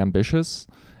very ambitious.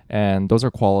 And those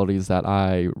are qualities that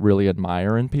I really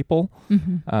admire in people.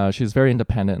 Mm-hmm. She's very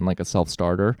independent and like a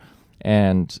self-starter.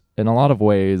 And in a lot of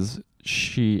ways,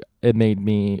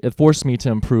 it forced me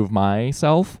to improve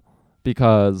myself,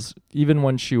 because even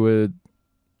when she would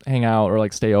hang out or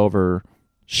like stay over,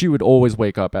 she would always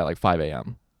wake up at like 5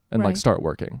 a.m. and like start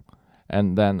working.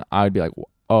 And then I'd be like,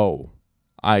 oh,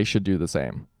 I should do the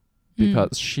same,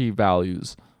 because she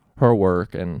values her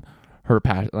work and her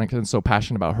passion, like, and so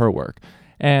passionate about her work.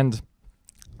 And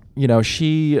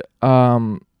she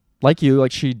like you,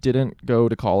 like, she didn't go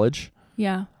to college.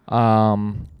 Yeah.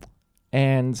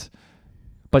 And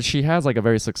but she has like a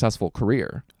very successful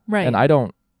career. Right. And I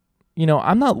don't,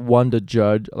 I'm not one to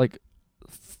judge. Like,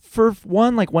 for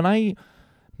one, like, when I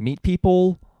meet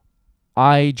people,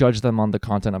 I judge them on the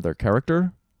content of their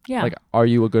character. Yeah. Like, are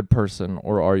you a good person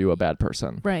or are you a bad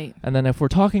person? Right. And then if we're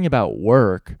talking about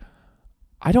work,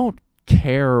 I don't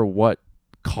care what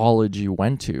college you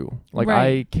went to. Like,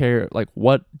 Right. I care, like,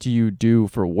 what do you do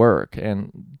for work?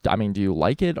 And I mean, do you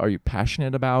like it? Are you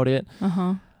passionate about it?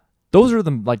 Uh-huh. Those are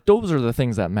the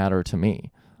things that matter to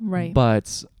me. Right.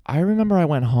 But I remember I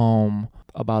went home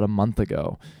about a month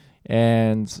ago,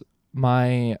 and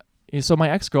my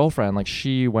ex-girlfriend, like,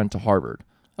 she went to Harvard.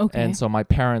 Okay. And so my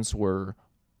parents were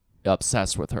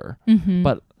obsessed with her. Mm-hmm.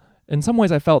 But in some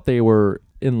ways I felt they were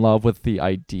in love with the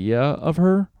idea of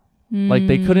her. Like,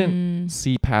 they couldn't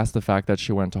see past the fact that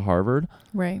she went to Harvard.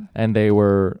 Right. And they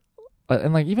were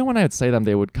and like, even when I would say them,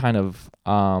 they would kind of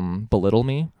belittle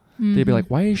me. They'd be like,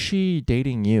 why is she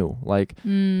dating you? Like,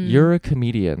 you're a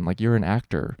comedian, like, you're an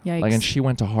actor. Yikes. Like, and she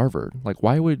went to Harvard. Like,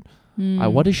 why would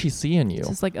what does she see in you? It's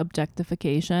just like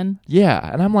objectification. Yeah.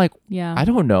 And I'm like, Yeah. I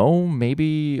don't know,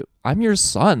 maybe I'm your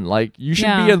son. Like, you should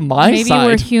Yeah. be in my Maybe side.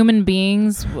 we're human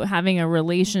beings having a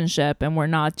relationship and we're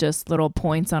not just little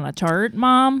points on a chart,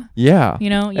 Mom. Yeah.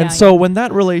 Yeah. And so when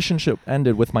that relationship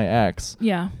ended with my ex,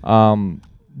 Yeah.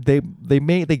 they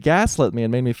gaslit me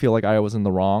and made me feel like I was in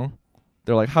the wrong.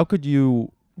 They're like, how could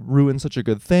you ruin such a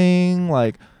good thing?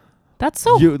 Like, That's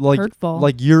so hurtful.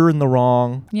 Like, you're in the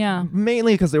wrong. Yeah.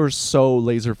 Mainly because they were so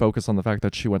laser focused on the fact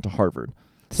that she went to Harvard.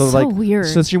 So So like, weird.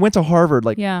 since she went to Harvard,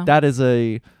 like, Yeah.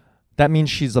 that means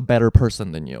she's a better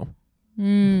person than you.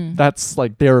 That's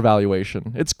like their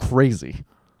evaluation. It's crazy.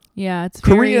 Yeah, it's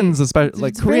Koreans, especially,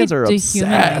 like, it's Koreans very are obsessed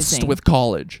dehumanizing. with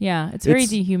college. Yeah, it's very It's-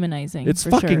 dehumanizing. It's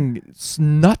for fucking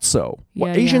nutso.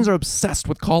 Yeah, Asians yeah. are obsessed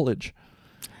with college.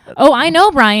 Sure. Oh, I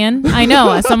know, Brian. I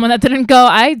know. As someone that didn't go,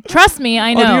 trust me,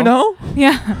 I know. Oh, do you know?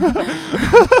 Yeah.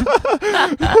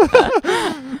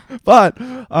 But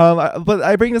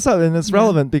I bring this up, and it's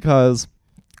relevant because,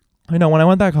 when I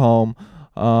went back home,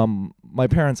 my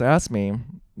parents asked me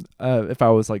if I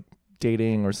was, like,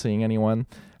 dating or seeing anyone,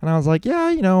 and I was like,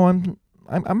 yeah,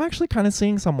 I'm actually kind of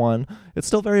seeing someone. It's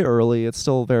still very early. It's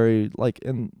still very, like,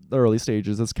 in the early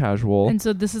stages. It's casual. And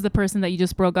so this is the person that you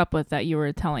just broke up with that you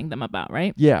were telling them about,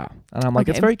 right? Yeah. And I'm like,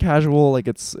 Okay. it's very casual. Like,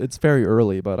 it's very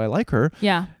early, but I like her.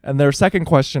 Yeah. And their second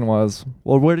question was,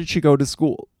 well, where did she go to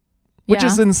school? Which Yeah.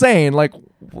 is insane. Like,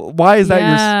 why is that your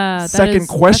that second is-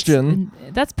 question?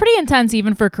 That's pretty intense,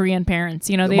 even for Korean parents.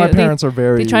 My parents are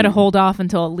very... They try to hold off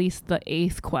until at least the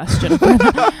 8th question.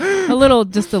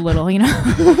 Just a little,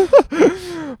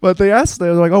 But they asked, they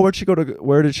were like, oh, where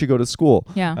did she go to school?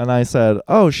 Yeah. And I said,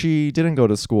 oh, she didn't go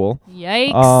to school.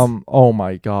 Yikes. Oh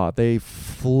my God. They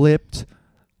flipped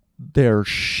their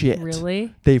shit.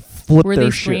 Really? They flipped Were their they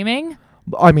shit. screaming?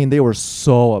 I mean, they were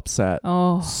so upset.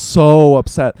 Oh. So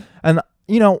upset. And,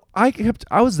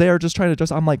 I was there just trying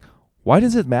to I'm like, why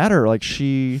does it matter? Like,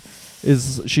 she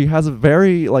has a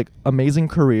very, like, amazing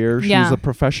career. Yeah. She's a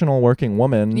professional working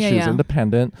woman. Yeah, She's yeah.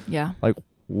 independent. Yeah. Like,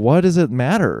 what does it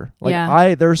matter? Like,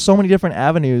 Yeah. there's so many different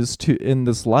avenues in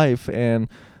this life, and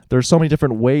there's so many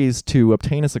different ways to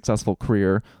obtain a successful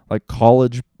career, like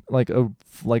college, like a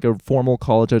formal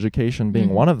college education being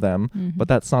Mhm. one of them, Mhm. but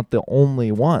that's not the only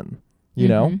one, you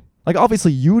know? Mhm. Like,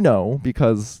 obviously,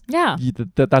 because Yeah.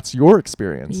 that's your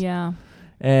experience. Yeah.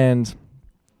 And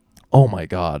oh my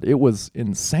God, it was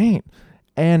insane.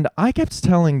 And I kept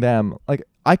telling them, like,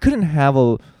 I couldn't have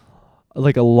a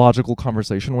logical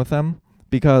conversation with them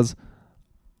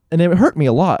and it hurt me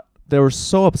a lot. They were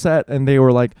so upset, and they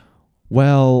were like,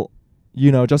 well,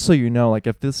 just so you know, like,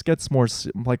 if this gets more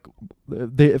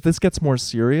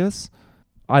serious,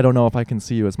 I don't know if I can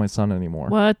see you as my son anymore.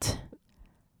 What?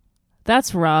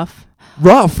 That's rough.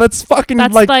 Rough. That's fucking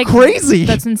That's like crazy.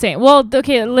 That's insane. Well,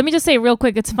 okay, let me just say real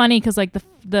quick. It's funny because like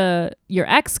your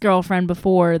ex-girlfriend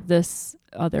before this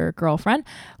other girlfriend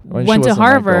When she went to wasn't my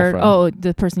Harvard. girlfriend. Oh,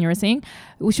 the person you were seeing.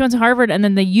 She went to Harvard, and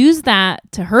then they used that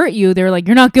to hurt you. They were like,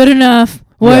 "You're not good enough.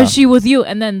 Why Yeah. is she with you?"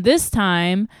 And then this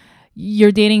time,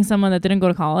 you're dating someone that didn't go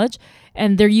to college,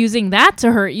 and they're using that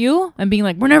to hurt you and being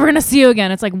like, "We're never gonna see you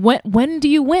again." It's like, when do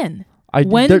you win?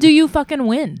 When do you fucking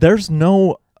win? There is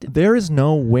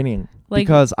no winning, Like,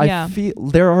 because yeah. I feel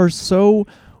there are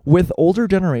with older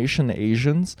generation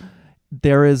Asians,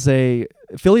 there is a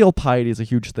filial piety is a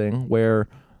huge thing where,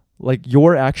 like,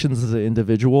 your actions as an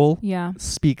individual Yeah.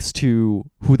 speaks to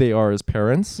who they are as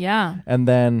parents. Yeah. And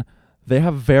then they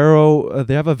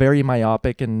have a very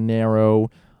myopic and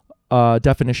narrow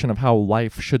definition of how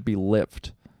life should be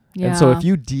lived. Yeah. And so if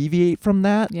you deviate from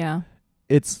that, yeah.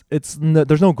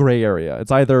 there's no gray area.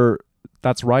 It's either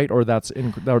that's right or that's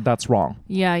wrong.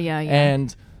 Yeah.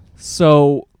 And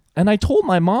so, and I told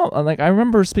my mom, like, I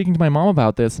remember speaking to my mom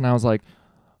about this, and I was like,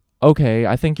 okay,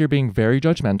 I think you're being very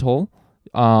judgmental.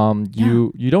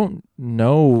 You don't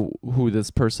know who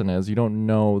this person is. You don't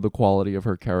know the quality of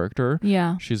her character.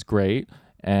 Yeah. She's great,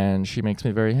 and she makes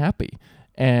me very happy.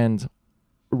 And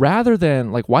rather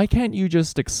than, like, why can't you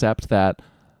just accept that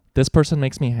this person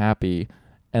makes me happy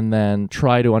and then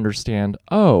try to understand,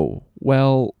 oh,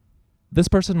 well, this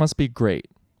person must be great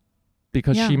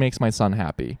because she makes my son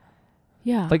happy.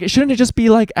 Yeah. Like, shouldn't it just be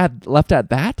like left at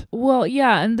that? Well,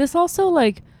 yeah, and this also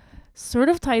like sort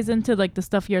of ties into like the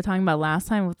stuff you were talking about last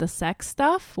time with the sex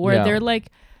stuff, where they're like,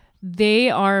 they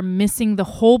are missing the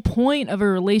whole point of a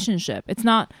relationship. It's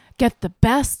not get the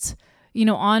best,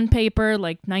 on paper,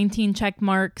 like 19 check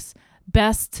marks,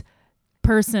 best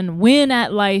person win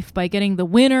at life by getting the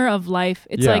winner of life.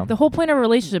 It's like the whole point of a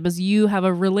relationship is you have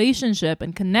a relationship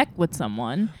and connect with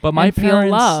someone. But my and feel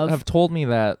parents love. have told me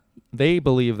that they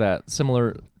believe that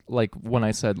similar, like when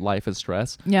I said life is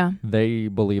stress, they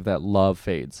believe that love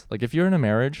fades. Like if you're in a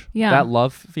marriage, that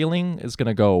love feeling is going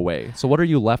to go away. So what are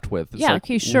you left with? It's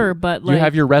okay, sure, but like you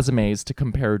have your resumes to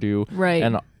compare to, right?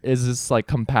 And is this like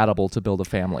compatible to build a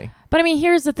family? But I mean,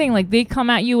 here's the thing: like they come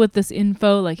at you with this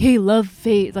info, like, "Hey, love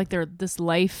fades." Like they're this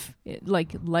life,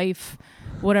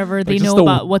 whatever they know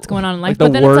about what's going on in life. Like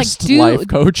but then it's like, life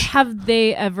coach. Have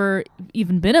they ever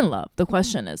even been in love? The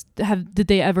question is, did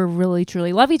they ever really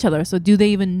truly love each other? So do they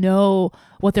even know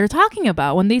what they're talking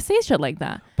about when they say shit like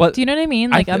that? But do you know what I mean?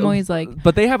 Like I'm always like,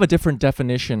 but they have a different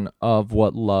definition of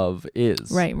what love is.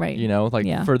 Right.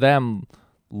 Like for them,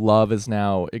 love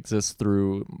exists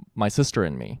through my sister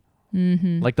and me.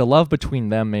 Mm-hmm. Like the love between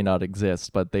them may not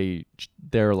exist, but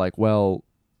they're like, well,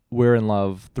 we're in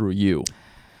love through you,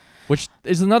 which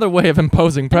is another way of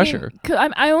imposing pressure.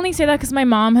 I only say that because my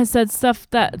mom has said stuff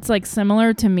that's like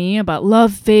similar to me about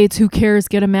love fades, who cares,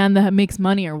 get a man that makes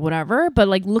money or whatever. But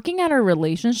like looking at her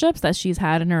relationships that she's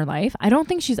had in her life, I don't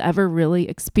think she's ever really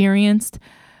experienced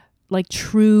like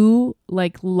true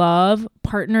like love,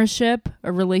 partnership,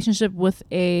 a relationship with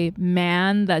a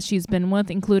man that she's been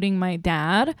with, including my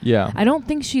dad. Yeah. I don't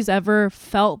think she's ever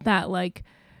felt that like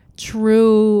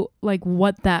true, like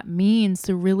what that means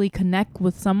to really connect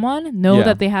with someone, know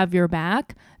that they have your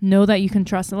back, know that you can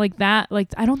trust them, like that. Like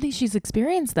I don't think she's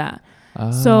experienced that.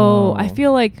 So I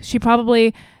feel like she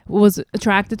probably was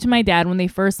attracted to my dad when they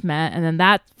first met, and then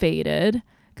that faded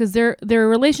because their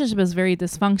relationship is very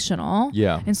dysfunctional.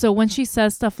 Yeah. And so when she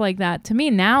says stuff like that to me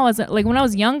now, as like when I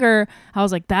was younger, I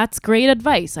was like, that's great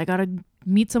advice. I gotta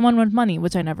meet someone with money,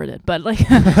 which I never did. But like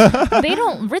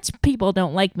rich people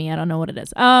don't like me. I don't know what it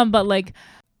is.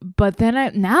 But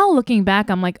then now looking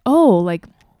back, I'm like, oh, like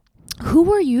who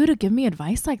were you to give me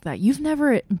advice like that? You've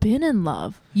never been in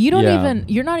love. You don't even,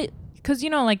 you're not, because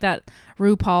like that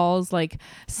RuPaul's like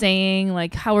saying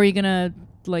like, how are you gonna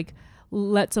like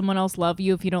let someone else love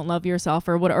you if you don't love yourself,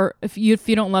 or what? Or if you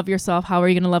don't love yourself, how are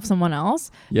you gonna love someone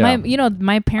else? Yeah.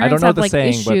 My parents I don't know have the like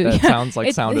saying, issue. but that sounds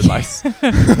like sound advice.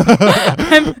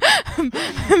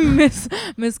 I'm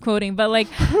misquoting, but like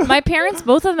my parents,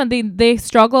 both of them, they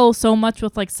struggle so much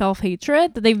with like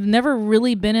self-hatred that they've never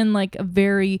really been in like a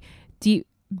very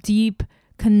deep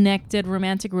connected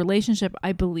romantic relationship.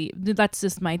 I believe that's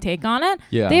just my take on it.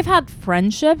 Yeah. They've had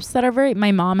friendships that are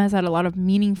my mom has had a lot of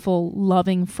meaningful,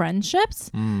 loving friendships,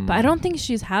 but I don't think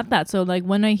she's had that. So like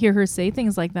when I hear her say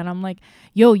things like that, I'm like,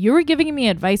 yo, you were giving me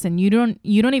advice and you don't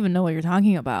even know what you're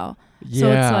talking about. Yeah.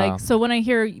 So it's like, so when I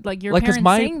hear like your parents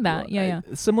saying that,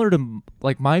 similar to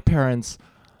like my parents,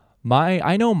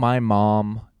 I know my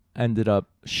mom ended up,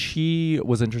 she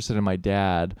was interested in my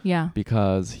dad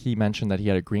because he mentioned that he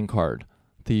had a green card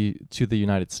to the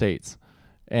United States,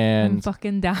 and I'm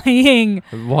fucking dying.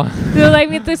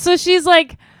 So she's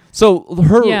like, so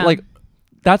her like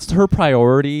that's her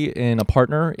priority in a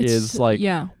partner is like,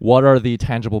 what are the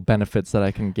tangible benefits that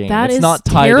I can gain? That it's is not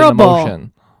tied terrible. in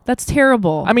emotion. That's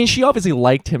terrible. I mean, she obviously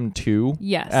liked him too.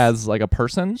 Yes. As like a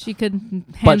person, she could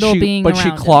handle being but around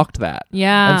she clocked that.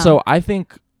 Yeah. And so I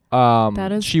think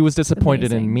that is she was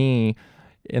disappointed amazing. in me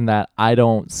in that I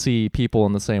don't see people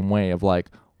in the same way of like,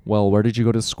 well, where did you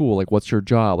go to school? Like, what's your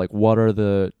job? Like, what are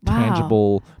the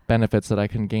tangible benefits that I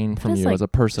can gain from you as a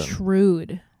person?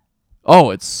 Shrewd. Oh,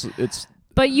 it's.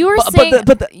 But you were saying,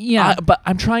 but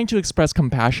I'm trying to express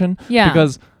compassion. Yeah.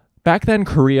 Because back then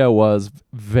Korea was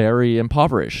very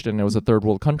impoverished and it was a third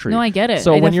world country. No, I get it.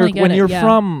 So when you're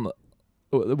from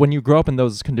when you grow up in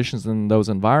those conditions, in those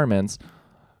environments,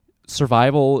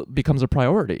 survival becomes a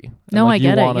priority. And No, I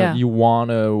get it. Yeah. You want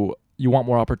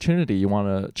more opportunity. You want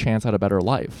a chance at a better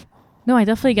life. No, I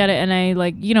definitely get it. And I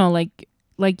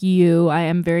like you, I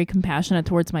am very compassionate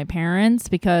towards my parents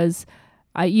because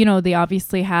they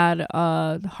obviously had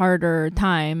a harder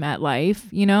time at life,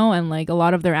 and like a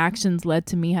lot of their actions led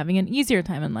to me having an easier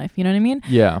time in life. You know what I mean?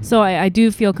 Yeah. So I do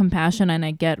feel compassion and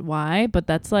I get why, but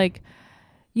that's like,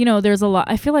 there's a lot.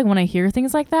 I feel like when I hear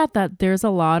things like that there is a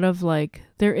lot of like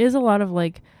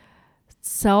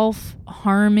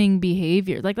self-harming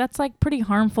behavior. Like that's like pretty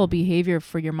harmful behavior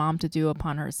for your mom to do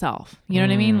upon herself. You know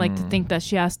what I mean? Like to think that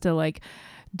she has to like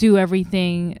do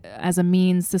everything as a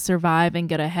means to survive and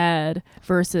get ahead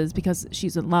versus because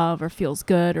she's in love or feels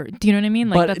good, or do you know what I mean?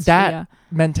 Like but that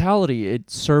mentality, it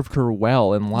served her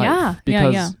well in life. Yeah,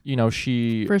 because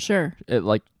she for sure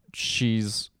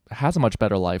she's has a much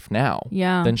better life now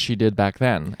Yeah. than she did back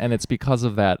then, and it's because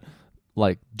of that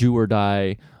like do or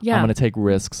die. Yeah. I'm gonna take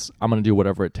risks. I'm gonna do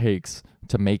whatever it takes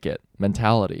to make it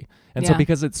mentality. And so Yeah.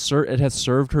 because it has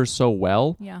served her so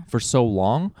well Yeah. for so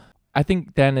long, I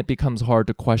think then it becomes hard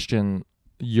to question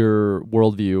your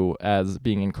worldview as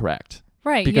being incorrect.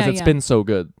 Right. Because yeah, it's yeah. been so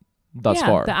good thus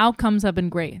far. The outcomes have been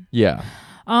great. Yeah.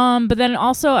 But then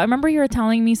also, I remember you were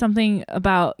telling me something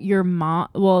about your mom.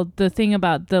 Well, the thing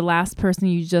about the last person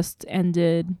you just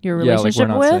ended your relationship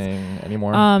yeah, like we're not with. saying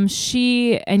anymore.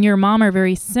 She and your mom are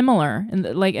very similar,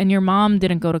 and your mom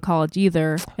didn't go to college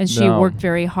either, and she No. worked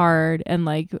very hard and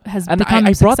like has and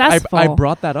become successful. I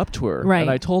brought that up to her. Right. And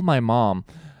I told my mom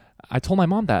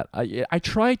that I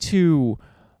try to,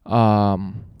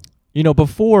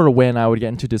 before when I would get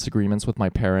into disagreements with my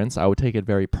parents, I would take it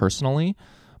very personally.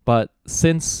 But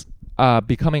since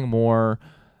becoming more,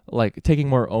 like taking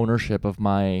more ownership of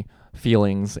my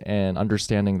feelings and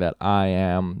understanding that I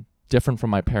am different from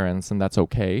my parents and that's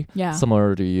okay, Yeah.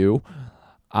 similar to you,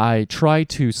 I try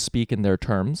to speak in their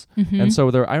terms. Mhm. And so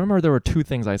I remember there were two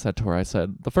things I said to her. I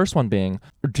said, the first one being,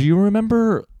 do you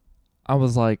remember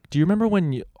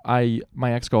when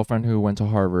my ex-girlfriend who went to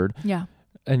Harvard, Yeah.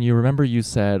 and you remember you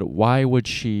said, why would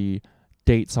she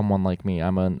date someone like me?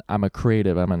 I'm a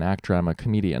creative, I'm an actor, I'm a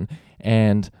comedian.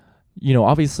 And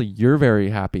obviously you're very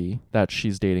happy that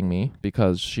she's dating me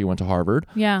because she went to Harvard.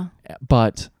 Yeah.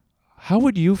 But how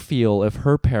would you feel if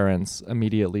her parents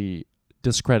immediately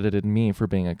discredited me for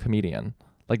being a comedian?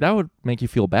 Like that would make you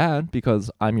feel bad because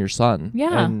I'm your son.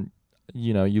 Yeah. And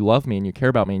you love me and you care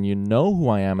about me and you know who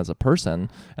I am as a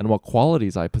person and what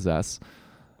qualities I possess.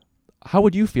 How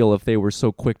would you feel if they were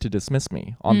so quick to dismiss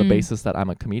me on the basis that I'm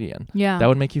a comedian? Yeah. That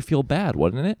would make you feel bad,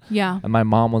 wouldn't it? Yeah. And my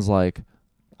mom was like,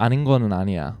 아닌 거는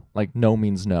아니야. Like no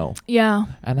means no. Yeah.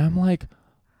 And I'm like,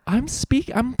 I'm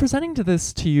presenting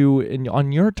this to you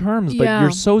on your terms, but Yeah. you're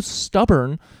so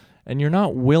stubborn and you're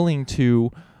not willing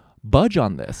to budge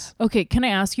on this. Okay, can I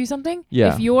ask you something?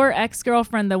 Yeah. If your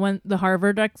ex-girlfriend the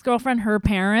Harvard ex-girlfriend, her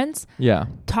parents Yeah.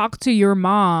 talked to your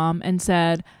mom and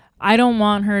said, I don't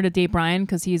want her to date Brian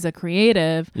because he's a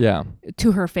creative, Yeah.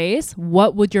 to her face,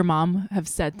 what would your mom have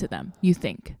said to them, you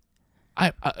think?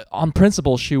 I on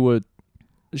principle she would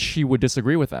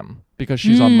disagree with them because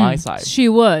she's on my side. She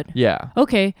would. Yeah.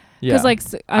 Okay. Yeah.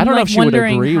 Because I don't know if she would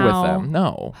agree with how, them.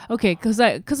 No. Okay, because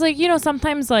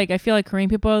sometimes like I feel like Korean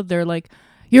people, they're like,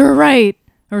 you're right,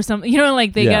 or something.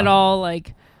 Like they Yeah.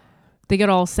 they get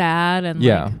all sad and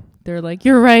Yeah. like they're like,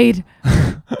 you're right.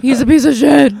 He's a piece of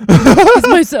shit. He's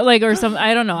my son, like, or some.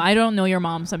 I don't know. I don't know your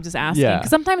mom, so I'm just asking. Yeah. 'Cause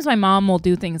sometimes my mom will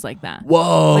do things like that.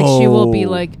 Whoa. Like she will be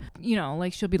like,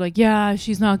 she'll be like, yeah,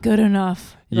 she's not good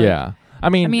enough. Like, Yeah. I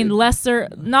mean, lesser,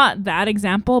 not that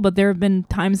example, but there have been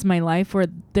times in my life where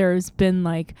there's been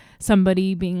like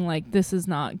somebody being like, this is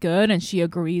not good, and she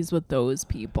agrees with those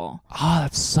people.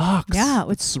 that sucks. Yeah,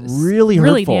 it's really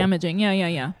hurtful. Really damaging.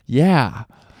 Yeah. Yeah.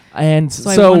 And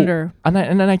So I wonder. and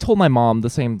then I told my mom the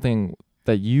same thing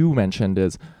that you mentioned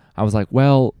is I was like,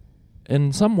 well,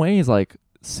 in some ways, like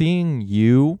seeing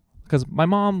you, because my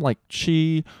mom, like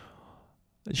she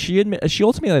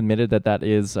ultimately admitted that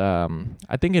is,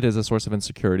 I think it is a source of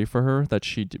insecurity for her that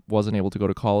she wasn't able to go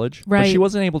to college. Right. But she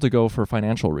wasn't able to go for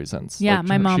financial reasons. Yeah, Like,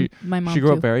 my mom She grew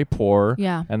too. up very poor.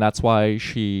 Yeah. And that's why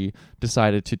she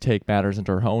decided to take matters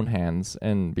into her own hands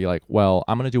and be like, well,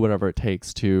 I'm going to do whatever it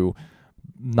takes to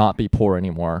not be poor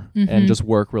anymore and just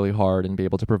work really hard and be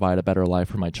able to provide a better life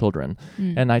for my children.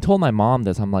 And I told my mom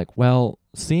this. I'm like, well,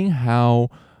 seeing how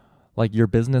like you're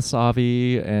business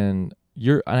savvy and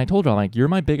I told her, I'm like, you're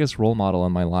my biggest role model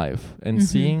in my life, and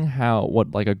seeing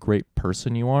what like a great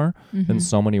person you are in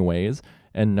so many ways,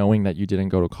 and knowing that you didn't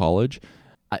go to college,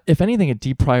 if anything, it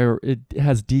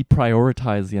has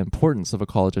deprioritized the importance of a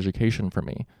college education for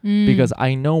me, because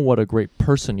I know what a great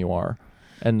person you are,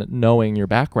 and knowing your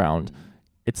background,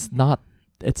 it's not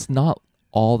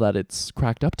all that it's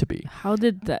cracked up to be. How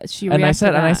did that she And react to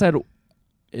that? I said,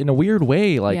 in a weird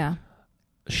way, like, yeah.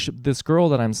 this girl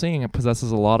that I'm seeing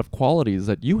possesses a lot of qualities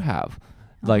that you have,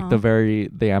 like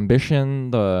the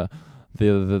ambition, the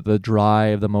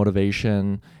drive, the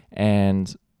motivation,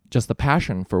 and just the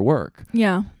passion for work.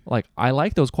 Yeah. Like, I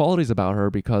like those qualities about her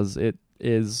because it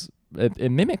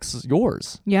mimics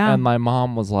yours. Yeah. And my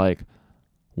mom was like,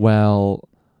 well,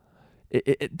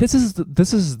 this is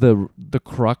the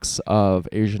crux of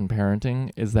Asian parenting,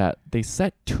 is that they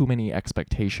set too many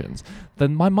expectations.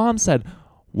 Then my mom said,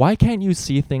 why can't you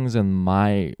see things in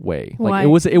my way? Like, it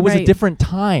was a different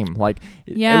time. Like,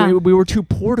 we were too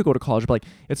poor to go to college, but like,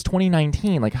 it's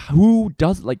 2019. Like, who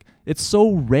does, like, it's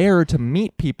so rare to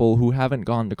meet people who haven't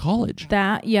gone to college.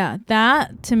 That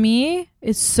to me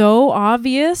is so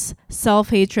obvious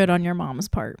self-hatred on your mom's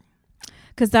part.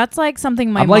 Because that's like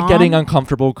something my I'm mom... like getting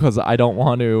uncomfortable because I don't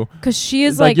want to... Because she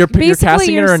is like you're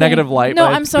casting her in a negative light. No,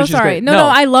 I'm so sorry. No,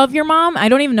 I love your mom. I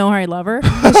don't even know her. I love her.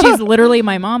 She's literally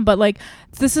my mom. But like,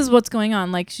 this is what's going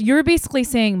on. Like, you're basically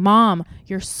saying, Mom,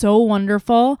 you're so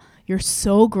wonderful. You're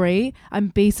so great. I'm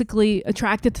basically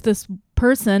attracted to this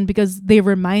person because they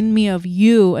remind me of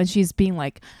you. And she's being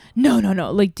like, no.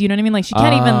 Like, do you know what I mean? Like, she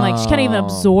can't even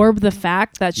absorb the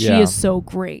fact that she is so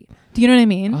great. Do you know what I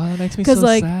mean? Oh, that makes me so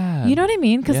like, sad. You know what I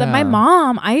mean? Because my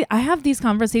mom, I have these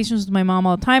conversations with my mom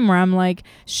all the time where I'm like,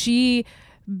 she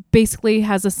basically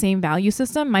has the same value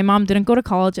system. My mom didn't go to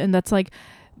college, and that's like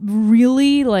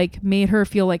really like made her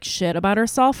feel like shit about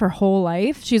herself her whole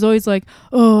life. She's always like,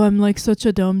 oh, I'm like such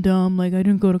a dumb, like I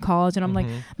didn't go to college. And I'm like,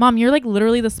 Mom, you're like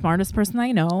literally the smartest person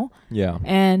I know. Yeah.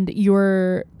 And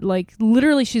you're like,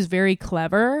 literally, she's very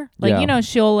clever. Like, you know,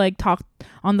 she'll like talk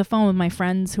on the phone with my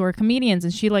friends who are comedians,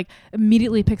 and she like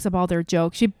immediately picks up all their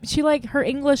jokes. She like, her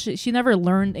English, she never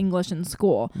learned English in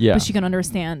school, but she can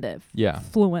understand it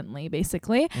fluently,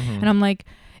 basically. And I'm like,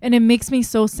 and it makes me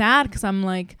so sad because I'm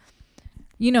like,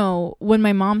 you know, when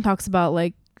my mom talks about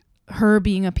like her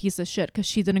being a piece of shit because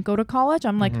she didn't go to college,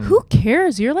 I'm like, who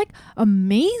cares? You're like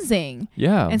amazing.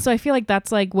 Yeah. And so I feel like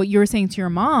that's like what you're saying to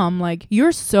your mom. Like,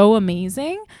 you're so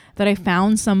amazing that I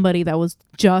found somebody that was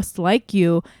just like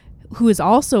you, who is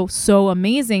also so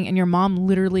amazing, and your mom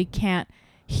literally can't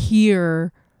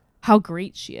hear how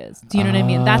great she is. Do you know what I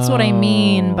mean? That's what I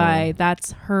mean by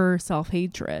that's her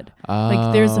self-hatred.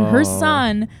 Like, there's her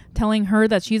son telling her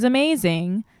that she's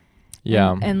amazing.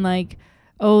 Yeah. And like,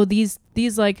 oh, these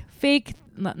like fake,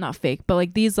 not fake, but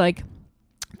like these like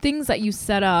things that you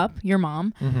set up, your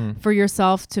mom, for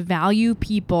yourself to value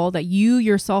people that you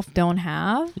yourself don't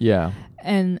have. Yeah.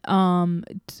 And I'm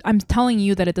telling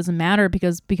you that it doesn't matter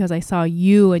because I saw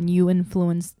you and you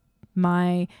influenced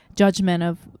my judgment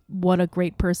of what a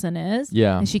great person is.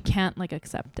 Yeah. And she can't like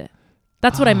accept it.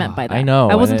 That's what I meant by that. I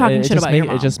know. I wasn't talking shit about your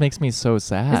mom. It just makes me so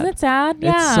sad. Isn't it sad?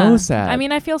 Yeah. It's so sad. I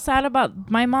mean, I feel sad about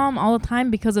my mom all the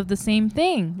time because of the same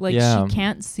thing. Like, she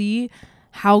can't see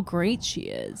how great she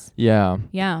is. Yeah.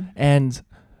 Yeah. And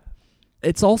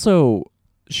it's also,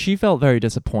 she felt very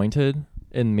disappointed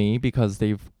in me because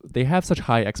they have such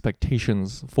high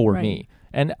expectations for me.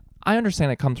 And I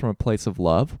understand it comes from a place of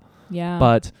love. Yeah.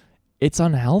 But it's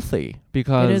unhealthy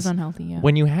because it is unhealthy,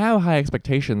 when you have high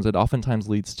expectations, it oftentimes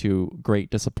leads to great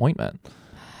disappointment.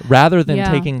 Rather than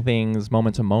taking things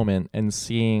moment to moment and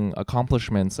seeing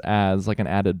accomplishments as like an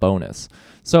added bonus.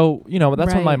 So, you know,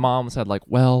 that's when my mom said like,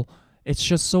 well, it's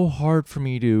just so hard for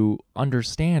me to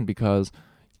understand because,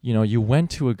 you know, you went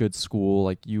to a good school,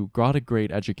 like you got a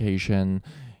great education,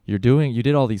 you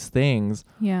did all these things.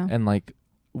 Yeah. And like,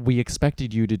 we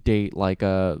expected you to date like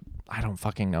I don't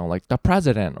fucking know, like the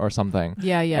president or something.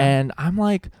 Yeah. And I'm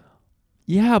like,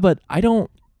 yeah, but I don't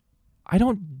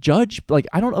judge, like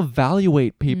I don't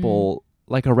evaluate people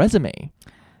like a resume,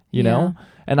 you know?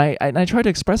 And I try to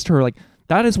express to her like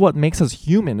that is what makes us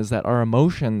human, is that our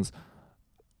emotions,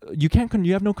 you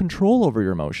have no control over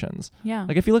your emotions. Yeah.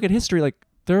 Like if you look at history, like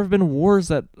there have been wars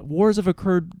have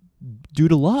occurred due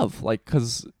to love, like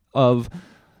because of,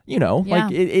 you know,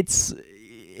 like it's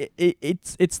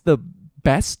the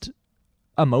best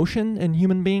emotion in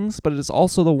human beings, but it is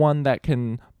also the one that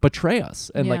can betray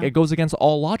us, and like it goes against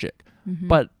all logic.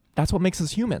 But that's what makes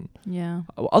us human. Yeah.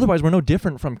 Otherwise, we're no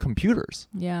different from computers.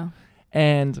 Yeah.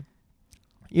 And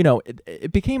you know,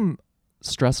 it became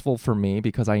stressful for me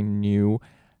because I knew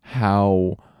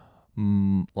how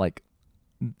like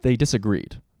they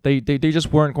disagreed. They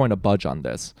just weren't going to budge on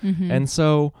this. And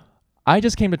so I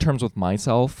just came to terms with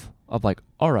myself of like,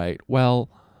 all right, well,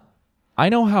 I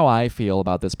know how I feel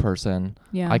about this person.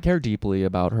 Yeah. I care deeply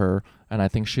about her, and I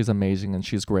think she's amazing and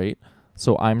she's great.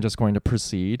 So I'm just going to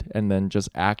proceed and then just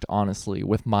act honestly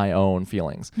with my own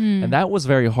feelings. And that was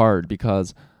very hard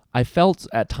because I felt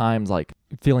at times like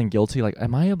feeling guilty. Like,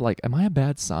 am I a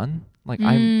bad son? Like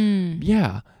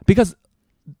yeah, because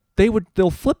they'll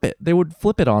flip it. They would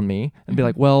flip it on me and be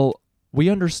like, well, we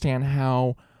understand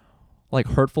how like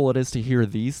hurtful it is to hear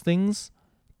these things,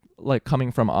 like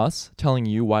coming from us, telling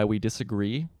you why we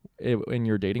disagree in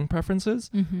your dating preferences.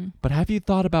 But have you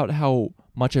thought about how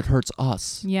much it hurts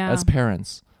us as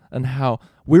parents and how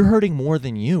we're hurting more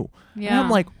than you? And I'm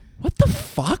like, what the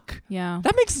fuck? Yeah.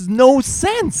 That makes no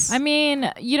sense. I mean,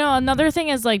 another thing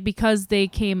is like because they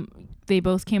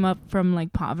both came up from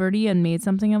like poverty and made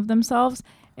something of themselves,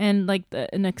 and like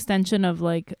an extension of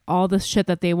like all the shit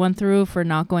that they went through for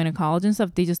not going to college and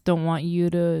stuff. They just don't want you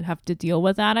to have to deal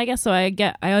with that, I guess. So I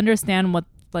understand what,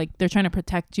 like, they're trying to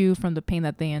protect you from the pain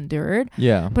that they endured.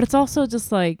 Yeah. But it's also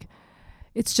just like,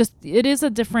 it is a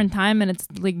different time, and it's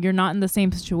like you're not in the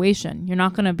same situation. You're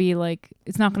not going to be like,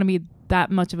 it's not going to be that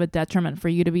much of a detriment for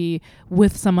you to be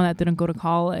with someone that didn't go to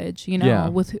college,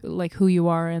 with like who you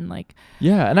are and like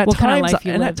and at what kind of times life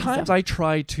you live at and times stuff. I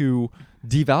try to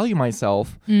devalue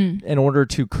myself in order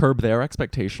to curb their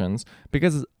expectations,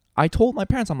 because I told my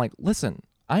parents, I'm like, listen,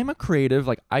 I'm a creative,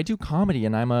 like I do comedy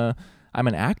and I'm an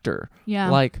actor. Yeah.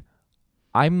 Like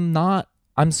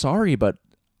I'm sorry, but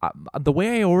the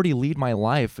way I already lead my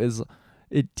life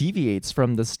it deviates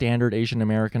from the standard Asian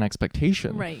American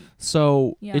expectation. Right.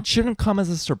 So it shouldn't come as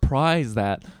a surprise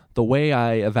that the way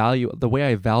I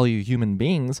value human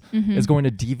beings is going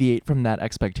to deviate from that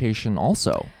expectation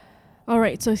also. All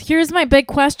right. So here's my big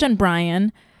question,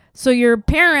 Brian. So your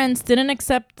parents didn't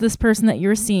accept this person that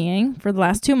you're seeing for the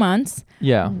last 2 months.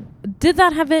 Yeah. Did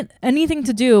that have anything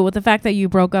to do with the fact that you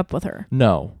broke up with her?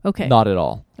 No. Okay. Not at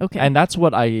all. Okay. And that's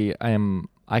what I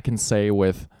can say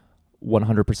with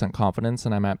 100% confidence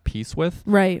and I'm at peace with.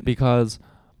 Right. Because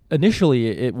initially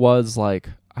it was like,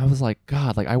 I was like,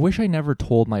 God, like I wish I never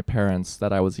told my parents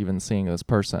that I was even seeing this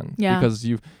person. Yeah. Because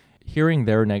hearing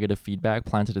their negative feedback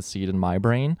planted a seed in my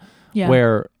brain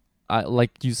where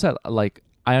like you said, like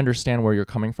I understand where you're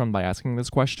coming from by asking this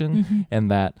question and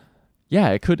that,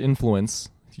 it could influence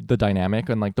the dynamic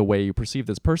and like the way you perceive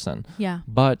this person. Yeah.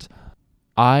 But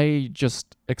I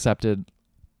just accepted,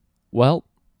 well,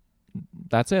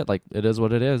 that's it. Like it is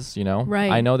what it is,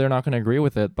 Right. I know they're not going to agree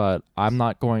with it, but I'm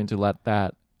not going to let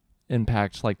that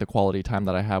impact like the quality time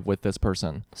that I have with this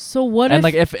person. So what and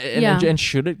if like and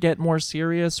should it get more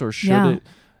serious or should it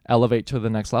elevate to the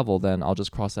next level, then I'll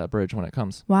just cross that bridge when it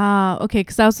comes. Wow. Okay,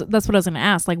 because that's what I was gonna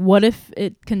ask. Like, what if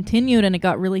it continued and it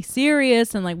got really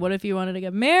serious, and like, what if you wanted to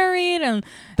get married and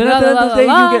then at the end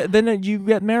of the day you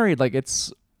get married? Like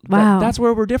it's wow. That's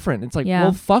where we're different. It's like,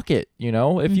 well, fuck it.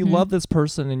 If you love this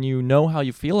person and you know how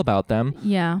you feel about them,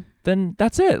 then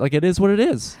that's it. Like it is what it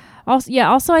is.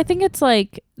 Also, I think it's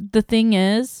like the thing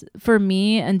is for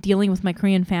me and dealing with my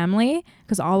Korean family,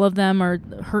 because all of them are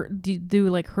do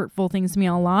like hurtful things to me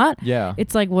a lot. Yeah.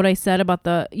 It's like what I said about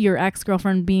your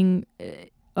ex-girlfriend being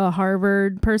a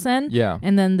Harvard person. Yeah.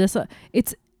 And then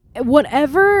it's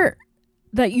whatever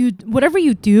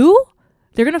you do,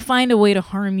 they're going to find a way to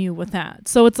harm you with that.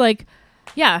 So it's like,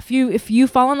 if you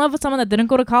fall in love with someone that didn't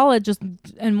go to college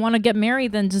and want to get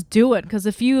married, then just do it. Because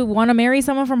if you want to marry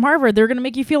someone from Harvard, they're going to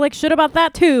make you feel like shit about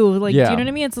that too. Like, do you know what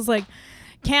I mean? It's just like,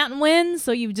 can't win,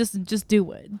 so you just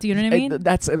do it. Do you know what I mean?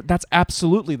 That's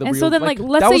absolutely the and real. So then, let's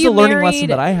that say was you a learning married, lesson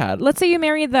that I had. Let's say you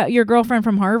married your girlfriend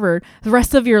from Harvard. The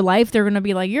rest of your life, they're gonna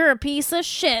be like, "You're a piece of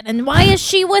shit," and why is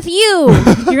she with you?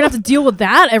 You're gonna have to deal with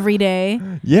that every day.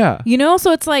 Yeah.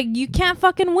 So it's like you can't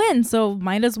fucking win. So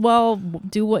might as well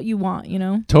do what you want.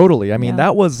 Totally. I mean,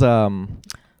 that was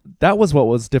what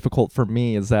was difficult for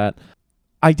me, is that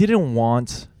I didn't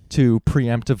want to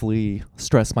preemptively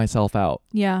stress myself out.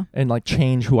 Yeah. And like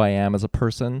change who I am as a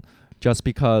person just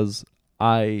because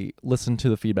I listened to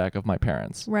the feedback of my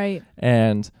parents. Right.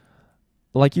 And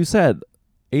like you said,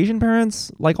 Asian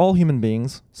parents, like all human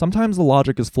beings, sometimes the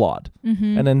logic is flawed.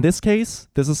 And in this case,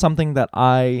 this is something that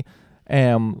I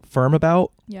am firm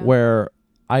about, where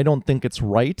I don't think it's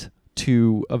right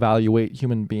to evaluate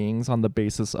human beings on the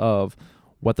basis of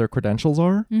what their credentials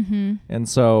are. And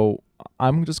so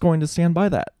I'm just going to stand by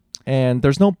that. And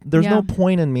there's no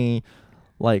point in me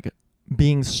like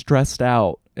being stressed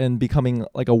out and becoming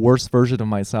like a worse version of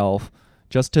myself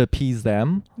just to appease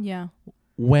them. Yeah.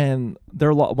 When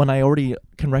I already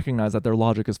can recognize that their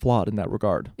logic is flawed in that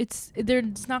regard. They're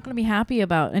just not going to be happy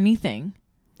about anything.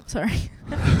 Sorry.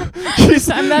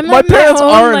 Jeez, I'm my like parents own,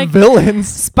 aren't like, villains.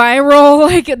 Spiral.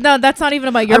 Like, no, that's not even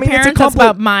about your I mean, it's a parents. That's compli-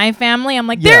 about my family. I'm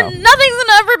like, Yeah. nothing's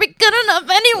gonna ever be good enough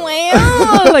anyway.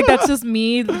 Oh, like, that's just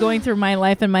me going through my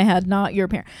life in my head, not your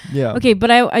parent. Yeah. Okay,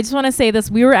 but I just want to say this.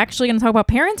 We were actually going to talk about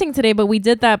parenting today, but we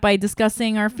did that by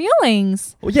discussing our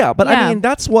feelings. Well, yeah, but Yeah. I mean,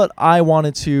 that's what I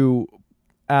wanted to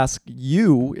ask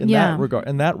you in Yeah. that regard,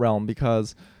 in that realm,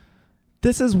 because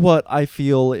this is what I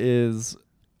feel is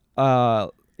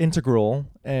integral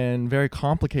and very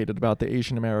complicated about the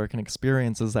Asian American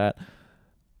experience, is that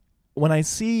when I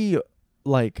see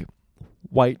like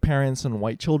white parents and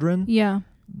white children, Yeah.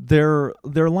 their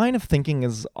line of thinking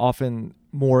is often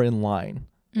more in line.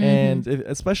 Mhm. And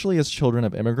especially as children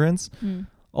of immigrants, Mm.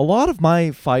 a lot of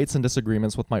my fights and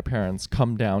disagreements with my parents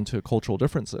come down to cultural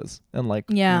differences and like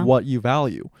Yeah. what you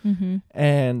value. Mm-hmm.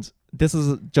 And this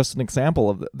is just an example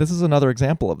of this is another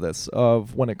example of this,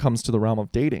 of when it comes to the realm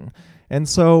of dating. And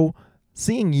so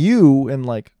seeing you, and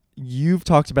like you've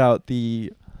talked about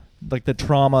the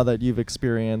trauma that you've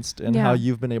experienced and how Yeah.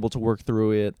 you've been able to work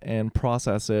through it and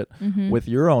process it Mm-hmm. with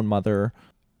your own mother.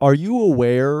 Are you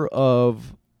aware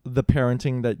of the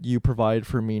parenting that you provide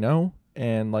for Mino?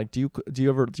 And like, do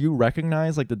you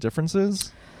recognize like the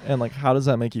differences, and like how does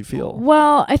that make you feel?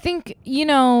 Well, I think,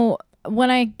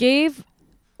 when I gave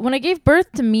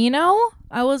birth to Mino,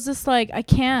 I was just like,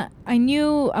 I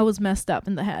knew I was messed up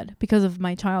in the head because of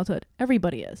my childhood.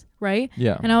 Everybody is, right?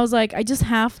 Yeah. And I was like, I just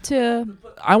have to.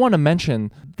 I want to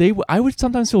mention I would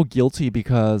sometimes feel guilty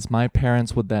because my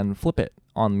parents would then flip it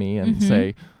on me and Mhm.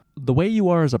 say, the way you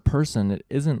are as a person, it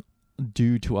isn't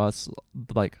due to us,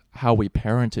 like how we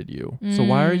parented you. So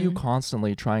why are you Mm.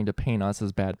 constantly trying to paint us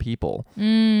as bad people?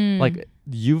 Mm. Like,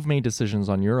 you've made decisions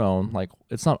on your own. Like,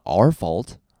 it's not our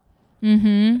fault.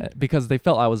 Mm-hmm. Because they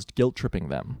felt I was guilt tripping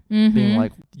them, Mm-hmm. being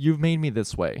like, you've made me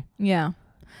this way. Yeah.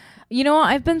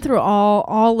 I've been through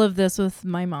all of this with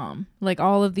my mom, like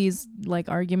all of these like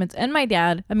arguments, and my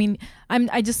dad. I mean,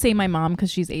 I just say my mom because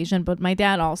she's Asian, but my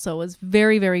dad also was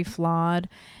very, very flawed.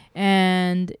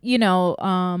 And I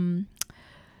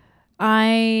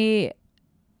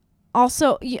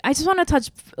just want to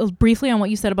touch briefly on what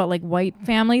you said about like white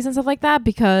families and stuff like that,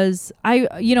 because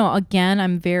again,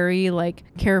 I'm very like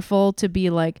careful to be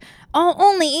like, oh,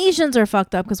 only Asians are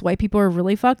fucked up, because white people are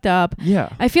really fucked up. Yeah.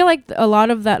 I feel like a lot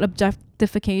of that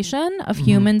objectification of Mhm.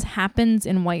 humans happens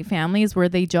in white families, where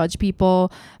they judge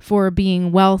people for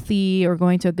being wealthy or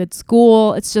going to a good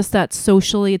school. It's just that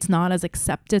socially it's not as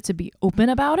accepted to be open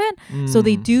about it. So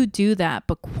they do that,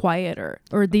 but quieter,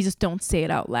 or they just don't say it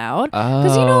out loud.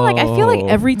 Because I feel like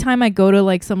every time I go to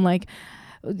like some like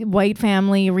white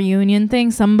family reunion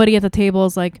thing, somebody at the table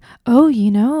is like,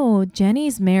 oh,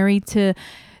 Jenny's married to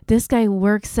this guy who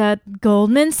works at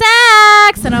Goldman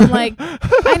Sachs, and I'm like,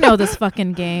 I know this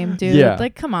fucking game, dude. Yeah.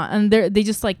 Like, come on. And they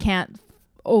just like can't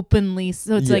openly,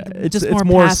 so it's like just it's more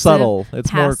more passive, subtle. It's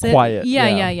passive. more quiet.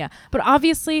 Yeah. But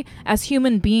obviously, as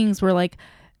human beings, we're like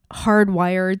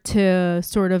hardwired to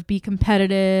sort of be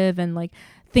competitive and like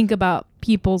think about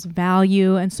people's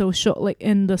value and social, like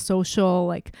in the social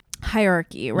like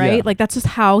hierarchy, right? Yeah. Like that's just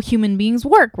how human beings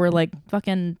work. We're like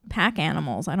fucking pack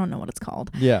animals. I don't know what it's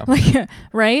called. Yeah. Like,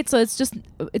 right? So it's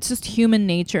just human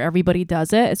nature. Everybody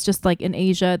does it. It's just like in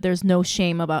Asia, there's no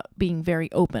shame about being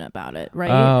very open about it,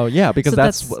 right? Oh, yeah, because So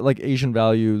that's that's- what, like Asian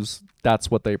values, that's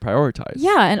what they prioritize.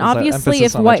 Yeah, and is that obviously,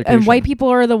 emphasis if on white education. people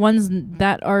are the ones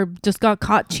that are just got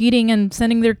caught cheating and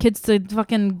sending their kids to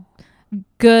fucking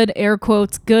good air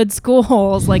quotes good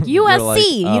schools like You're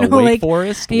USC, like, like Wake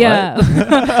Forest? What?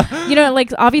 yeah,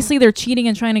 like obviously they're cheating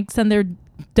and trying to send their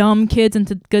dumb kids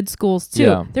into good schools too.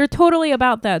 Yeah. They're totally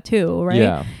about that too, right?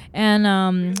 Yeah. And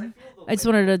I just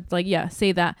wanted to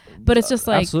say that, but it's just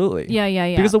like Absolutely.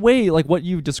 yeah. Because the way, like what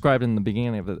you described in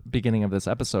the beginning of this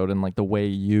episode, and like the way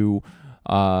you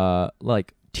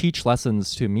like teach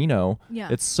lessons to Mino, Yeah.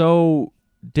 it's so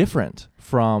different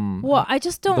from well, I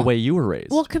just don't the way you were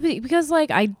raised. Well, could be because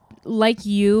like I like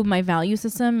you, my value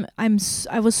system. I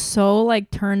was so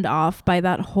like turned off by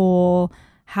that whole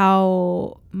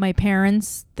how my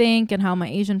parents think and how my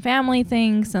Asian family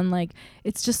thinks, and like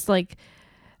it's just like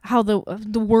how the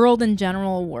world in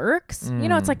general works.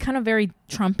 It's like kind of very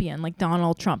Trumpian, like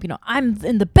Donald Trump. I'm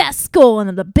in the best school and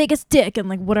I'm the biggest dick and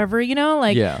like whatever.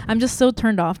 Like Yeah. I'm just so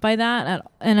turned off by that,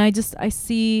 and I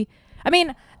see. I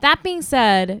mean, that being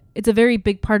said, it's a very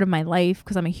big part of my life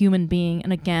because I'm a human being,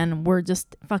 and again, we're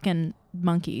just fucking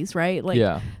monkeys, right? Like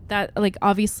yeah. that. Like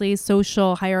obviously,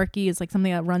 social hierarchy is like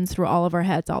something that runs through all of our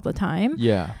heads all the time.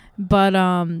 Yeah. But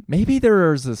Maybe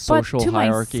there is a social but to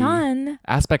hierarchy my son,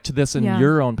 aspect to this in Yeah.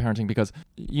 your own parenting, because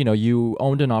you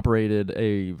owned and operated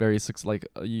a very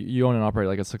you own and operate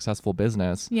like a successful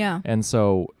business, yeah, and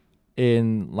so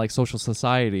in like social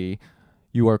society,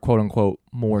 you are quote unquote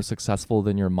more successful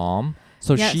than your mom.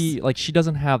 So Yes. she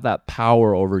doesn't have that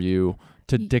power over you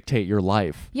to dictate your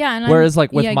life. Yeah. And Whereas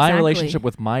like with yeah, my exactly. relationship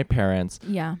with my parents,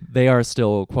 Yeah. they are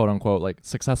still quote unquote like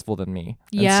successful than me.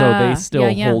 And Yeah. so they still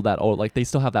Yeah. hold that, like they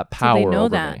still have that power So they know over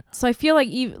that. me. So I feel like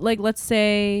like let's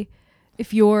say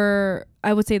if you're,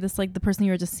 I would say this, like the person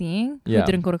you were just seeing who Yeah.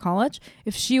 didn't go to college,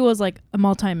 if she was like a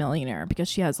multimillionaire because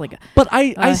she has like But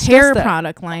I a stress hair that.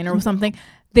 product line or something,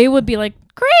 they would be like,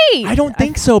 great. I don't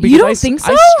think so, because You don't think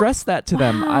so? I stress that to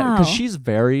them Wow. because she's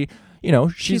very,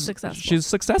 she's successful. She's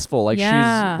successful. Like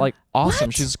Yeah. she's like awesome.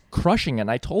 What? She's crushing it.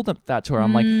 And I told them that to her.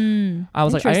 I'm like, I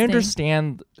was like, I interesting.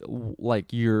 understand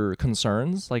like your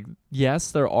concerns. Like, yes,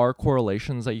 there are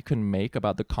correlations that you can make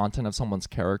about the content of someone's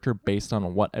character based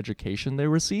on what education they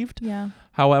received. Yeah.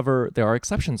 However, there are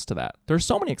exceptions to that. There's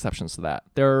so many exceptions to that.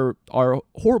 There are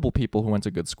horrible people who went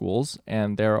to good schools,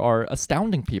 and there are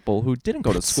astounding people who didn't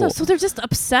go to school. So they're just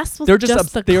obsessed with they're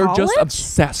the they're college? just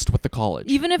obsessed with the college.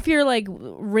 Even if you're like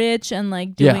rich and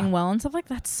like Yeah. doing well and stuff, like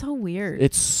that's so weird.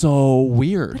 It's so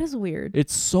weird. That is weird.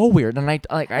 It's so weird. And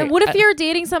And what if you're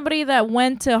dating somebody that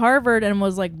went to Harvard and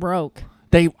was like broke?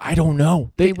 I don't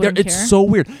know. They wouldn't it's care? so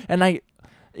weird. And I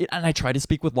try to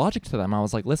speak with logic to them. I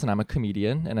was like, listen, I'm a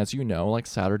comedian, and as you know, like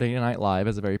Saturday Night Live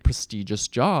is a very prestigious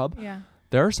job. Yeah.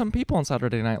 There are some people on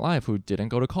Saturday Night Live who didn't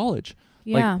go to college.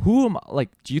 Yeah. Like, who am like?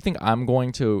 Do you think I'm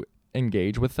going to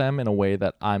engage with them in a way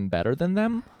that I'm better than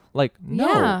them? Like, no,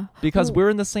 Yeah. because Well- we're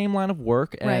in the same line of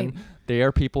work, and Right. they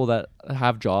are people that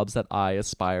have jobs that I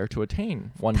aspire to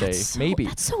attain one day, maybe.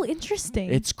 That's so interesting.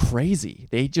 It's crazy.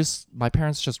 My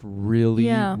parents just really,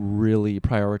 Yeah. really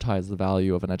prioritize the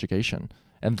value of an education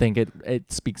and think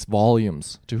it speaks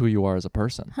volumes to who you are as a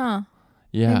person. huh.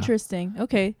 Yeah. Interesting.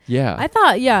 Okay. Yeah. I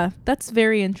thought, yeah, that's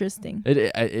very interesting.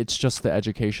 It's just the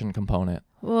education component.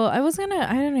 Well, I don't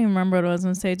even remember what I was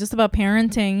gonna say, just about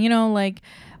parenting, like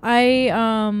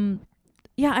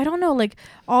yeah, I don't know, like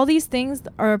all these things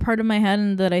are a part of my head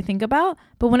and that I think about,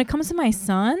 but when it comes to my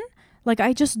son, like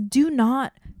I just do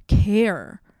not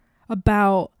care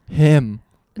about Him.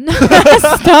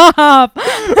 stop. Take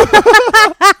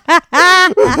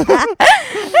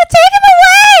him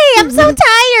away. I'm so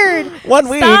tired. 1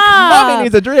 week. Stop. Mommy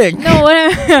needs a drink. No,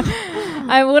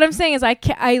 what I'm saying is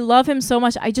I love him so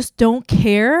much. I just don't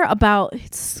care about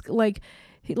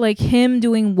like him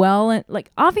doing well, and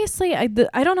like obviously I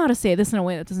don't know how to say this in a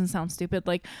way that doesn't sound stupid.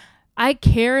 Like I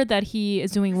care that he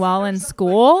is doing well in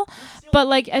school, but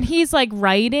like, and he's like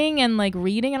writing and like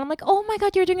reading, and I'm like, oh my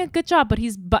god, you're doing a good job. But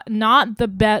he's not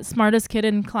the smartest kid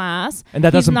in class, And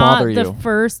that doesn't bother He's not you. the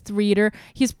first reader.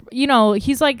 He's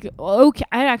he's like, okay,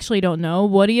 I actually don't know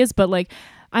what he is, but like,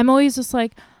 I'm always just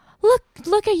like,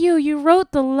 look at you. You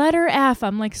wrote the letter F.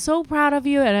 I'm like so proud of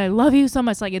you, and I love you so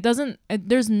much. Like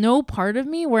there's no part of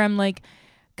me where I'm like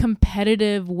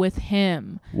competitive with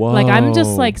him. Whoa. Like I'm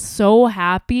just like so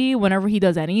happy whenever he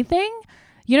does anything.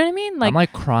 You know what I mean? Like I'm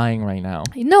like crying right now.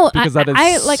 no, because that is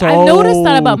I've so noticed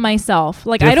that about myself.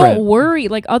 Like I different. don't worry.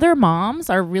 Like other moms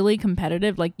are really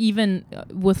competitive. Like even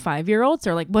with 5-year-olds,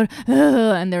 they're like, "What?"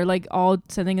 And they're like all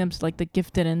sending them to like the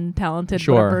gifted and talented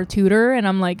Sure. whatever tutor. And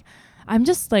I'm like, I'm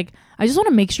just like, I just want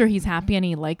to make sure he's happy and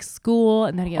he likes school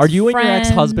and that he has Are you friends. and your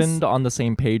ex-husband on the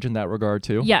same page in that regard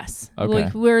too? Yes. Okay.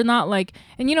 Like we're not like,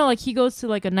 and like he goes to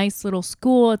like a nice little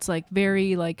school. It's like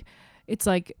very like, it's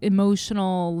like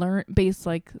emotional based,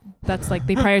 like that's like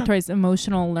they prioritize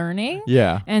emotional learning.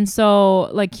 Yeah. And so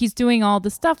like he's doing all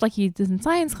this stuff, like he's in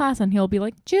science class and he'll be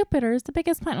like, Jupiter is the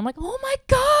biggest planet. I'm like, oh my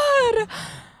God.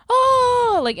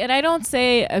 Oh, like, and I don't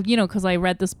say, because I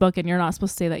read this book and you're not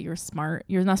supposed to say that you're smart.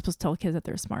 You're not supposed to tell kids that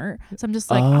they're smart. So I'm just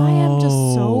like, I am just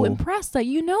so Oh. impressed that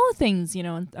you know things,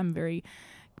 and I'm very,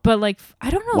 but like, I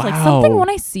don't know, like Wow. something when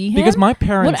I see him, Because my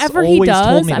parents whatever he always told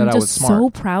does, me that I'm I was just smart. so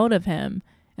proud of him.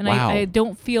 And Wow. I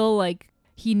don't feel like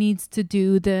he needs to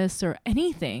do this or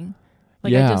anything.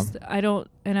 Like Yeah.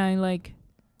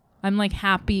 I'm like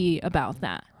happy about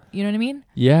that. You know what I mean?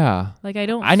 Yeah. Like I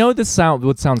don't. I know this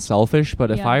would sound selfish,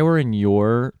 but if Yeah. I were in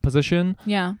your position,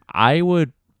 Yeah. I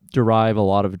would derive a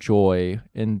lot of joy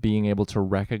in being able to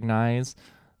recognize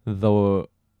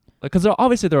because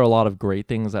obviously there are a lot of great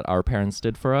things that our parents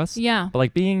did for us. Yeah. But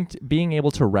like being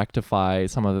able to rectify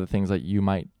some of the things that you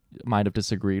might have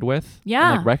disagreed with. Yeah.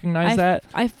 And like recognize that.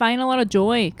 I find a lot of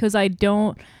joy because I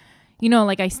don't,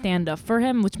 like I stand up for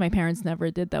him, which my parents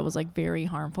never did. That was like very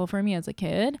harmful for me as a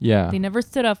kid. Yeah. They never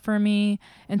stood up for me.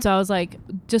 And so I was like,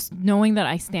 just knowing that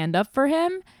I stand up for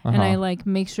him and I like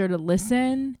make sure to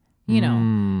listen,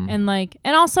 and like,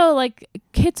 and also like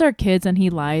kids are kids and he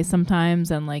lies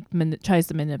sometimes and like tries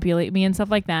to manipulate me and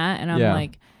stuff like that. And I'm Yeah.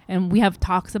 like, and we have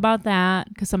talks about that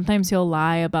because sometimes he'll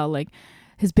lie about like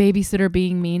his babysitter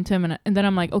being mean to him, and then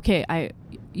I'm like, okay,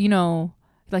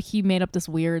 like he made up this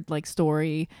weird like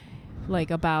story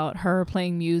like about her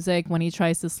playing music when he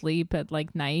tries to sleep at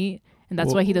like night, and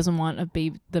that's why he doesn't want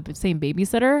the same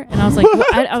babysitter. And I was like,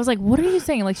 I was like, what are you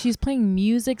saying? Like, she's playing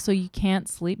music so you can't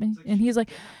sleep, and he's like,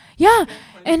 yeah,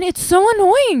 and it's so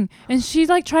annoying, and she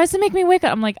like tries to make me wake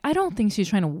up. I'm like, I don't think she's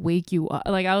trying to wake you up.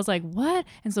 Like, I was like, what?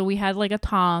 And so we had like a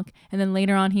talk, and then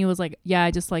later on he was like, yeah,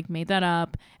 I just like made that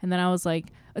up. And then I was like,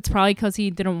 it's probably because he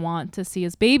didn't want to see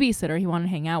his babysitter. He wanted to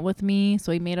hang out with me,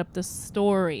 so he made up this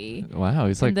story. Wow,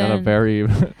 he's like got a very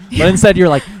but instead you're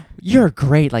like, you're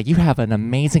great, like you have an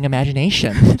amazing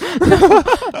imagination.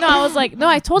 No, I was like, no,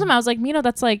 I told him, I was like, Mino,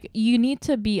 that's like, you need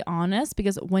to be honest,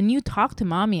 because when you talk to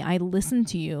mommy, I listen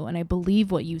to you and I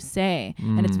believe what you say.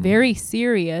 And it's very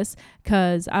serious,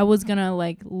 because I was gonna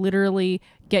like literally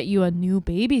get you a new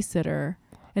babysitter.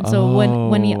 And so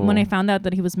when I found out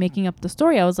that he was making up the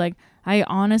story, I was like, I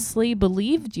honestly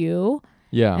believed you.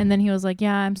 Yeah. And then he was like,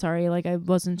 yeah, I'm sorry, like I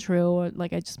wasn't true, or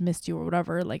like I just missed you or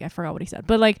whatever. Like I forgot what he said.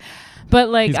 But like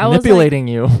he's I was manipulating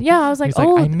you. Yeah, I was like, he's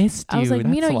oh, like, I missed you. I was like, that's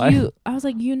Mino, why. I was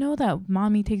like, you know that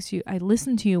mommy takes you, I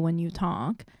listen to you when you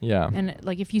talk. Yeah. And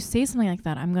like if you say something like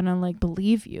that, I'm gonna like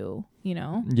believe you, you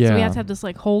know? Yeah. So we had to have this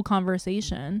like whole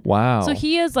conversation. Wow. So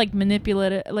he is like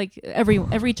manipulative, like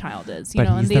every child is, you but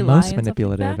know, he's and they the lie most and stuff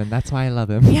manipulative, like that. and that's why I love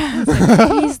him. Yeah, it's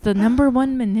like, he's the number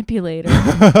one manipulator.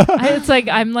 It's like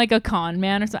I'm like a con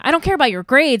man or something. I don't care about your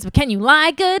grades, but can you lie,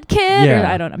 good kid?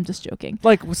 Yeah. Or, I'm just joking.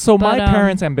 Like, so But, my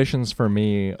parents' ambitions for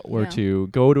me were yeah. to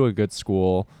go to a good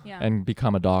school Yeah. and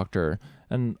become a doctor.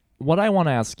 And what I want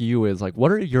to ask you is, like,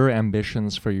 what are your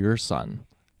ambitions for your son?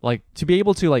 Like, to be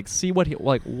able to, like, see what he,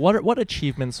 like, what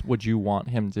achievements would you want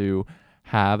him to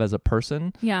have as a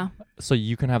person, Yeah. so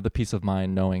you can have the peace of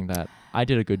mind knowing that I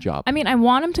did a good job? I mean, I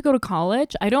want him to go to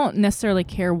college. I don't necessarily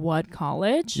care what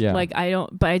college. Yeah. Like,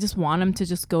 but I just want him to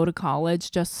just go to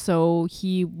college just so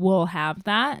he will have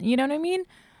that. You know what I mean?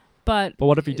 But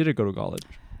what if he didn't go to college?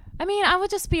 I mean, I would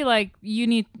just be like,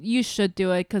 you should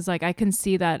do it, because like I can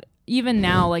see that even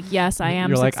now, like, yes, I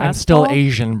am You're like, successful. I'm still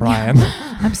Asian, Brian.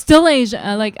 I'm still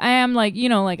Asian. Like, I am, like, you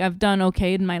know, like I've done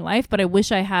okay in my life, but I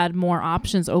wish I had more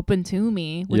options open to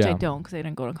me, which I Yeah. don't, because I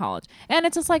didn't go to college. And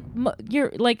it's just like,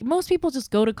 you're like, most people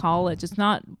just go to college.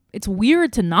 It's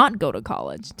weird to not go to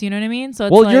college. Do you know what I mean? So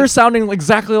it's Well, like, you're sounding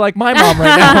exactly like my mom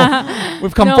right now.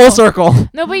 We've come No. full circle.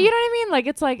 no, but you know what I mean? Like,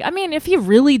 it's like, I mean, if he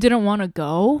really didn't want to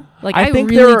go, like, I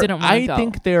think really didn't want to go. I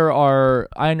think there are.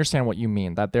 I understand what you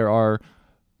mean. That there are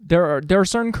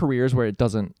certain careers where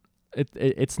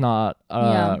it's not a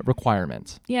Yeah.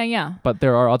 requirement. Yeah. But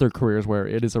there are other careers where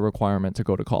it is a requirement to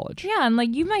go to college. Yeah, and like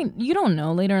you don't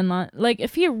know later in life. Like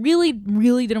if he really,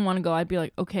 really didn't want to go, I'd be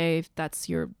like, okay, if that's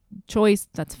your choice,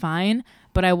 that's fine.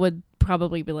 But I would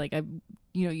probably be like,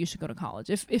 you should go to college.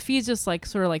 If he's just like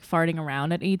sort of like farting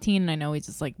around at 18, and I know he's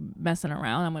just like messing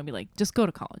around, I'm gonna be like, just go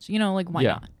to college. You know, like why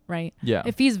Yeah. not, right? Yeah.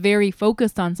 If he's very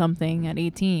focused on something at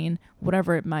 18,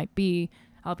 whatever it might be,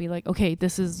 I'll be like, okay,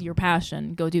 this is your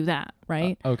passion, go do that,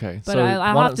 right? Okay. But so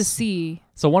I'll have to see.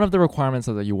 So one of the requirements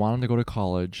is that you want him to go to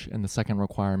college, and the second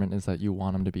requirement is that you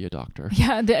want him to be a doctor.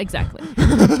 Yeah, exactly.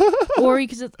 Or you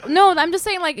could just I'm just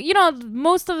saying, like, you know,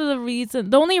 the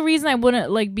only reason I wouldn't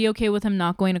like be okay with him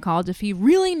not going to college, if he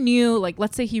really knew, like,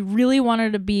 let's say he really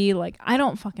wanted to be like, I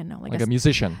don't fucking know, Like a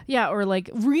musician. yeah, or like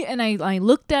and I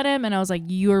looked at him and I was like,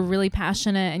 you're really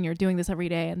passionate and you're doing this every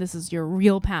day and this is your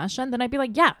real passion, then I'd be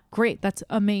like, yeah, great, that's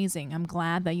amazing, I'm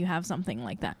glad that you have something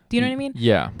like that. Do you know what I mean?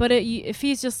 Yeah. But if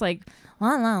he's just like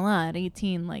la at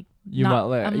 18, like, You not,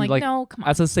 might, I'm like, no, come on.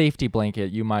 As a safety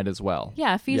blanket, you might as well.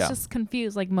 Yeah, if he's Yeah. just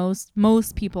confused, like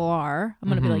most people are, I'm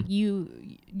gonna be Mhm. like, you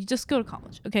just go to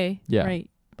college, okay? Yeah. Right.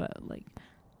 But like,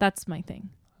 that's my thing.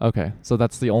 Okay, so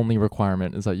that's the only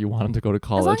requirement, is that you want him to go to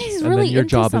college, As long as he's and really then your into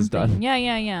job something. is done.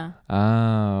 Yeah.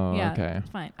 Oh, Yeah. okay. It's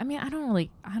fine. I mean, I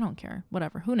don't care.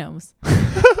 Whatever. Who knows?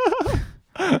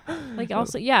 Like,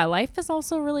 also, yeah, life is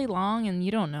also really long, and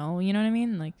you don't know. You know what I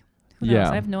mean? Like, who knows? Yeah.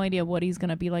 I have no idea what he's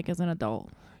gonna be like as an adult,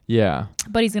 Yeah.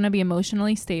 but he's gonna be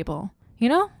emotionally stable. You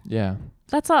know? Yeah.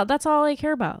 That's all I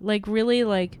care about. Like, really,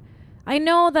 like, I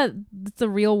know that it's the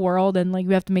real world and like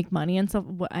we have to make money and stuff.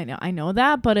 I know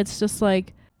that, but it's just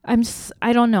like,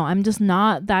 I don't know. I'm just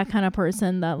not that kind of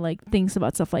person that like thinks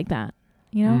about stuff like that.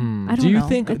 You know? I don't Do you know.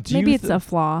 think- It- do you maybe it's a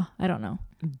flaw. I don't know.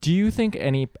 Do you think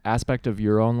any aspect of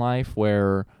your own life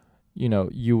where, you know,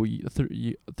 you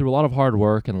through a lot of hard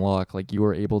work and luck, like you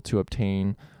were able to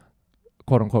obtain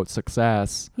quote unquote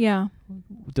success Yeah.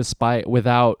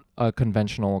 without a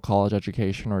conventional college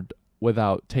education or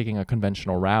without taking a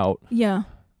conventional route? Yeah.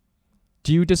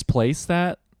 Do you displace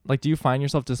that Like, do you find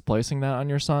yourself displacing that on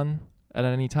your son at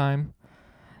any time?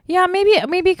 Yeah,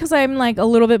 maybe because I'm like a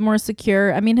little bit more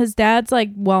secure. I mean, his dad's like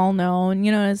well known,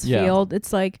 in his Yeah. field.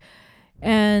 It's like,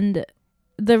 and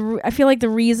I feel like the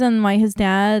reason why his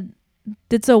dad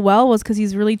did so well was because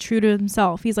he's really true to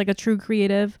himself. He's like a true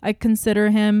creative. I consider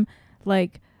him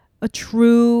like a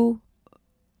true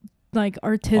like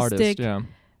artistic Artist,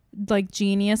 like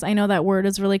genius. I know that word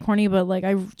is really corny, but like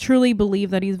I truly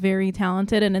believe that he's very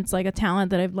talented, and it's like a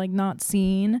talent that I've like not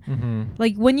seen. Mm-hmm.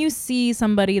 Like when you see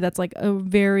somebody that's like a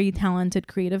very talented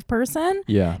creative person,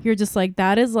 Yeah. you're just like,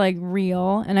 that is like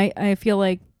real. And I feel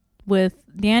like with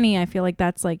Danny, I feel like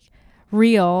that's like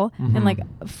real. Mhm. And like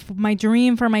my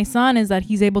dream for my son is that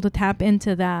he's able to tap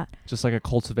into that. Just like a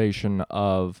cultivation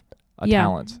of a Yeah.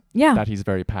 talent Yeah. that he's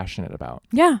very passionate about.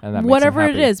 Yeah. And that makes him Whatever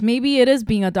it happy. is. Maybe it is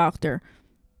being a doctor.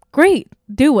 Great.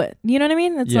 Do it. You know what I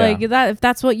mean? It's Yeah. like that. If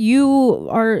that's what you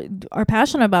are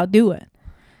passionate about, do it.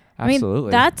 Absolutely. I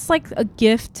mean, that's like a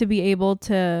gift to be able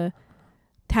to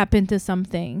tap into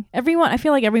something. I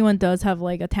feel like everyone does have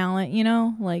like a talent,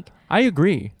 like, I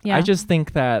agree. Yeah. I just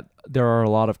think that there are a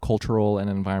lot of cultural and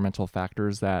environmental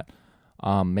factors that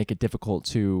make it difficult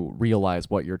to realize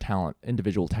what your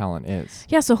individual talent is.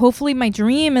 yeah. So hopefully my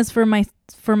dream is for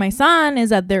my son is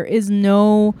that there is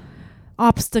no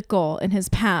obstacle in his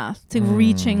path to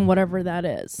reaching whatever that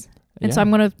is. And so Yeah. I'm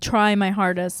going to try my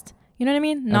hardest. You know what I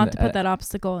mean? Not to And, put that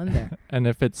obstacle in there. And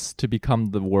if it's to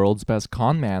become the world's best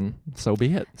con man, so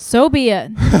be it. So be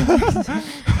it.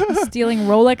 Stealing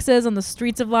Rolexes on the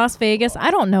streets of Las Vegas.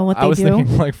 I don't know what I they was do.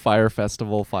 thinking like Fire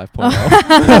Festival 5.0.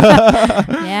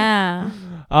 Yeah. Yeah, If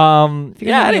you're gonna be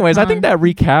a anyways, I think con. that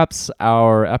recaps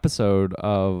our episode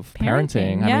of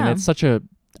parenting. I yeah. mean, it's such a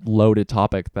loaded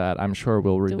topic that I'm sure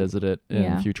we'll revisit it in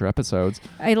Yeah. future episodes.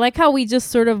 I like how we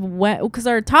just sort of went, because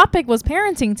our topic was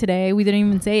parenting today. We didn't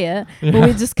even say it, but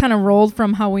we just kind of rolled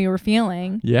from how we were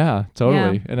feeling. Yeah,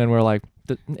 totally. Yeah. And then we're like,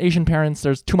 the Asian parents,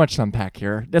 there's too much to unpack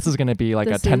here. This is going to be like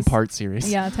This a is- 10-part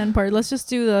series. Yeah, 10 part. Let's just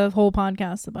do the whole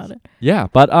podcast about it. Yeah,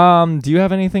 but do you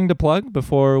have anything to plug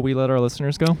before we let our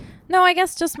listeners go? No, I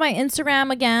guess just my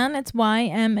Instagram again. It's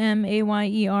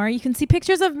YMMAYER. You can see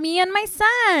pictures of me and my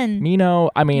son. Mino,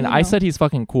 I mean, I Mino. said he's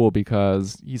fucking cool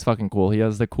because he's fucking cool. He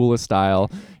has the coolest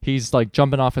style. He's like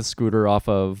jumping off his scooter off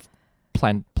of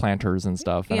planters and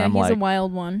stuff. And Yeah, I'm he's like, a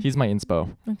wild one. he's my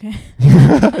inspo. Okay.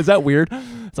 Is that weird?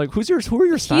 It's like, who are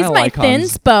your style He's my icons?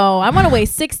 thinspo. I want to weigh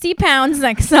 60 pounds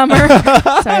next summer.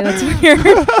 Sorry, that's weird.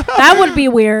 That would be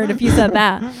weird if you said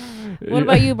that. What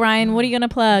about you, Brian? What are you going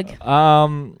to plug?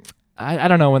 I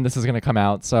don't know when this is going to come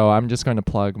out, so I'm just going to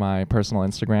plug my personal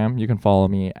Instagram. You can follow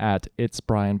me at It's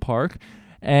Brian Park.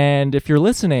 And if you're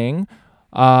listening,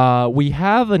 we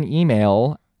have an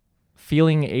email,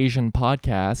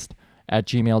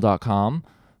 feelingasianpodcast@gmail.com.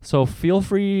 So feel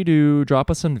free to drop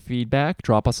us some feedback,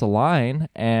 drop us a line,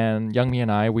 and Youngmi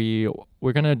and I,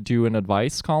 we're going to do an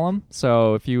advice column.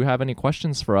 So if you have any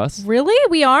questions for us, Really?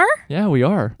 We are? yeah, we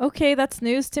are. Okay, that's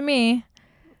news to me.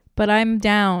 But I'm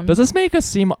down. Does this make us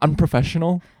seem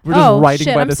unprofessional? We're just writing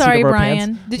shit. by I'm the sorry, seat of our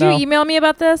Brian. pants. Did No. you email me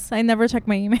about this? I never check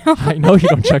my email. I know you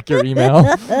don't check your email.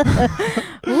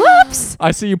 Whoops.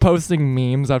 I see you posting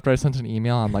memes after I sent an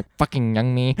email. I'm like, fucking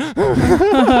young me.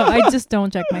 I just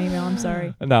don't check my email. I'm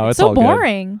sorry. No, it's so all good.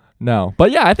 boring. No, but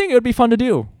yeah, I think it would be fun to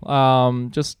do.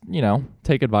 Just,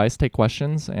 take advice, take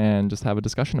questions, and just have a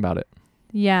discussion about it.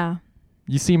 Yeah.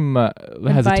 You seem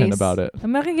hesitant Advice. about it.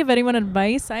 I'm not gonna give anyone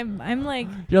advice. I'm like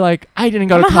You're like, I didn't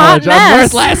go I'm to a hot college. I'm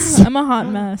mess. worthless. I'm a hot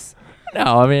mess.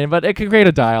 No, I mean, but it could create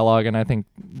a dialogue, and I think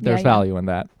there's Yeah. value in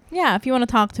that. Yeah, if you want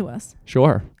to talk to us.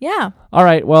 Sure. Yeah. All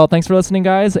right. Well, thanks for listening,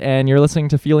 guys, and you're listening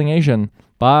to Feeling Asian.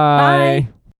 Bye. Bye.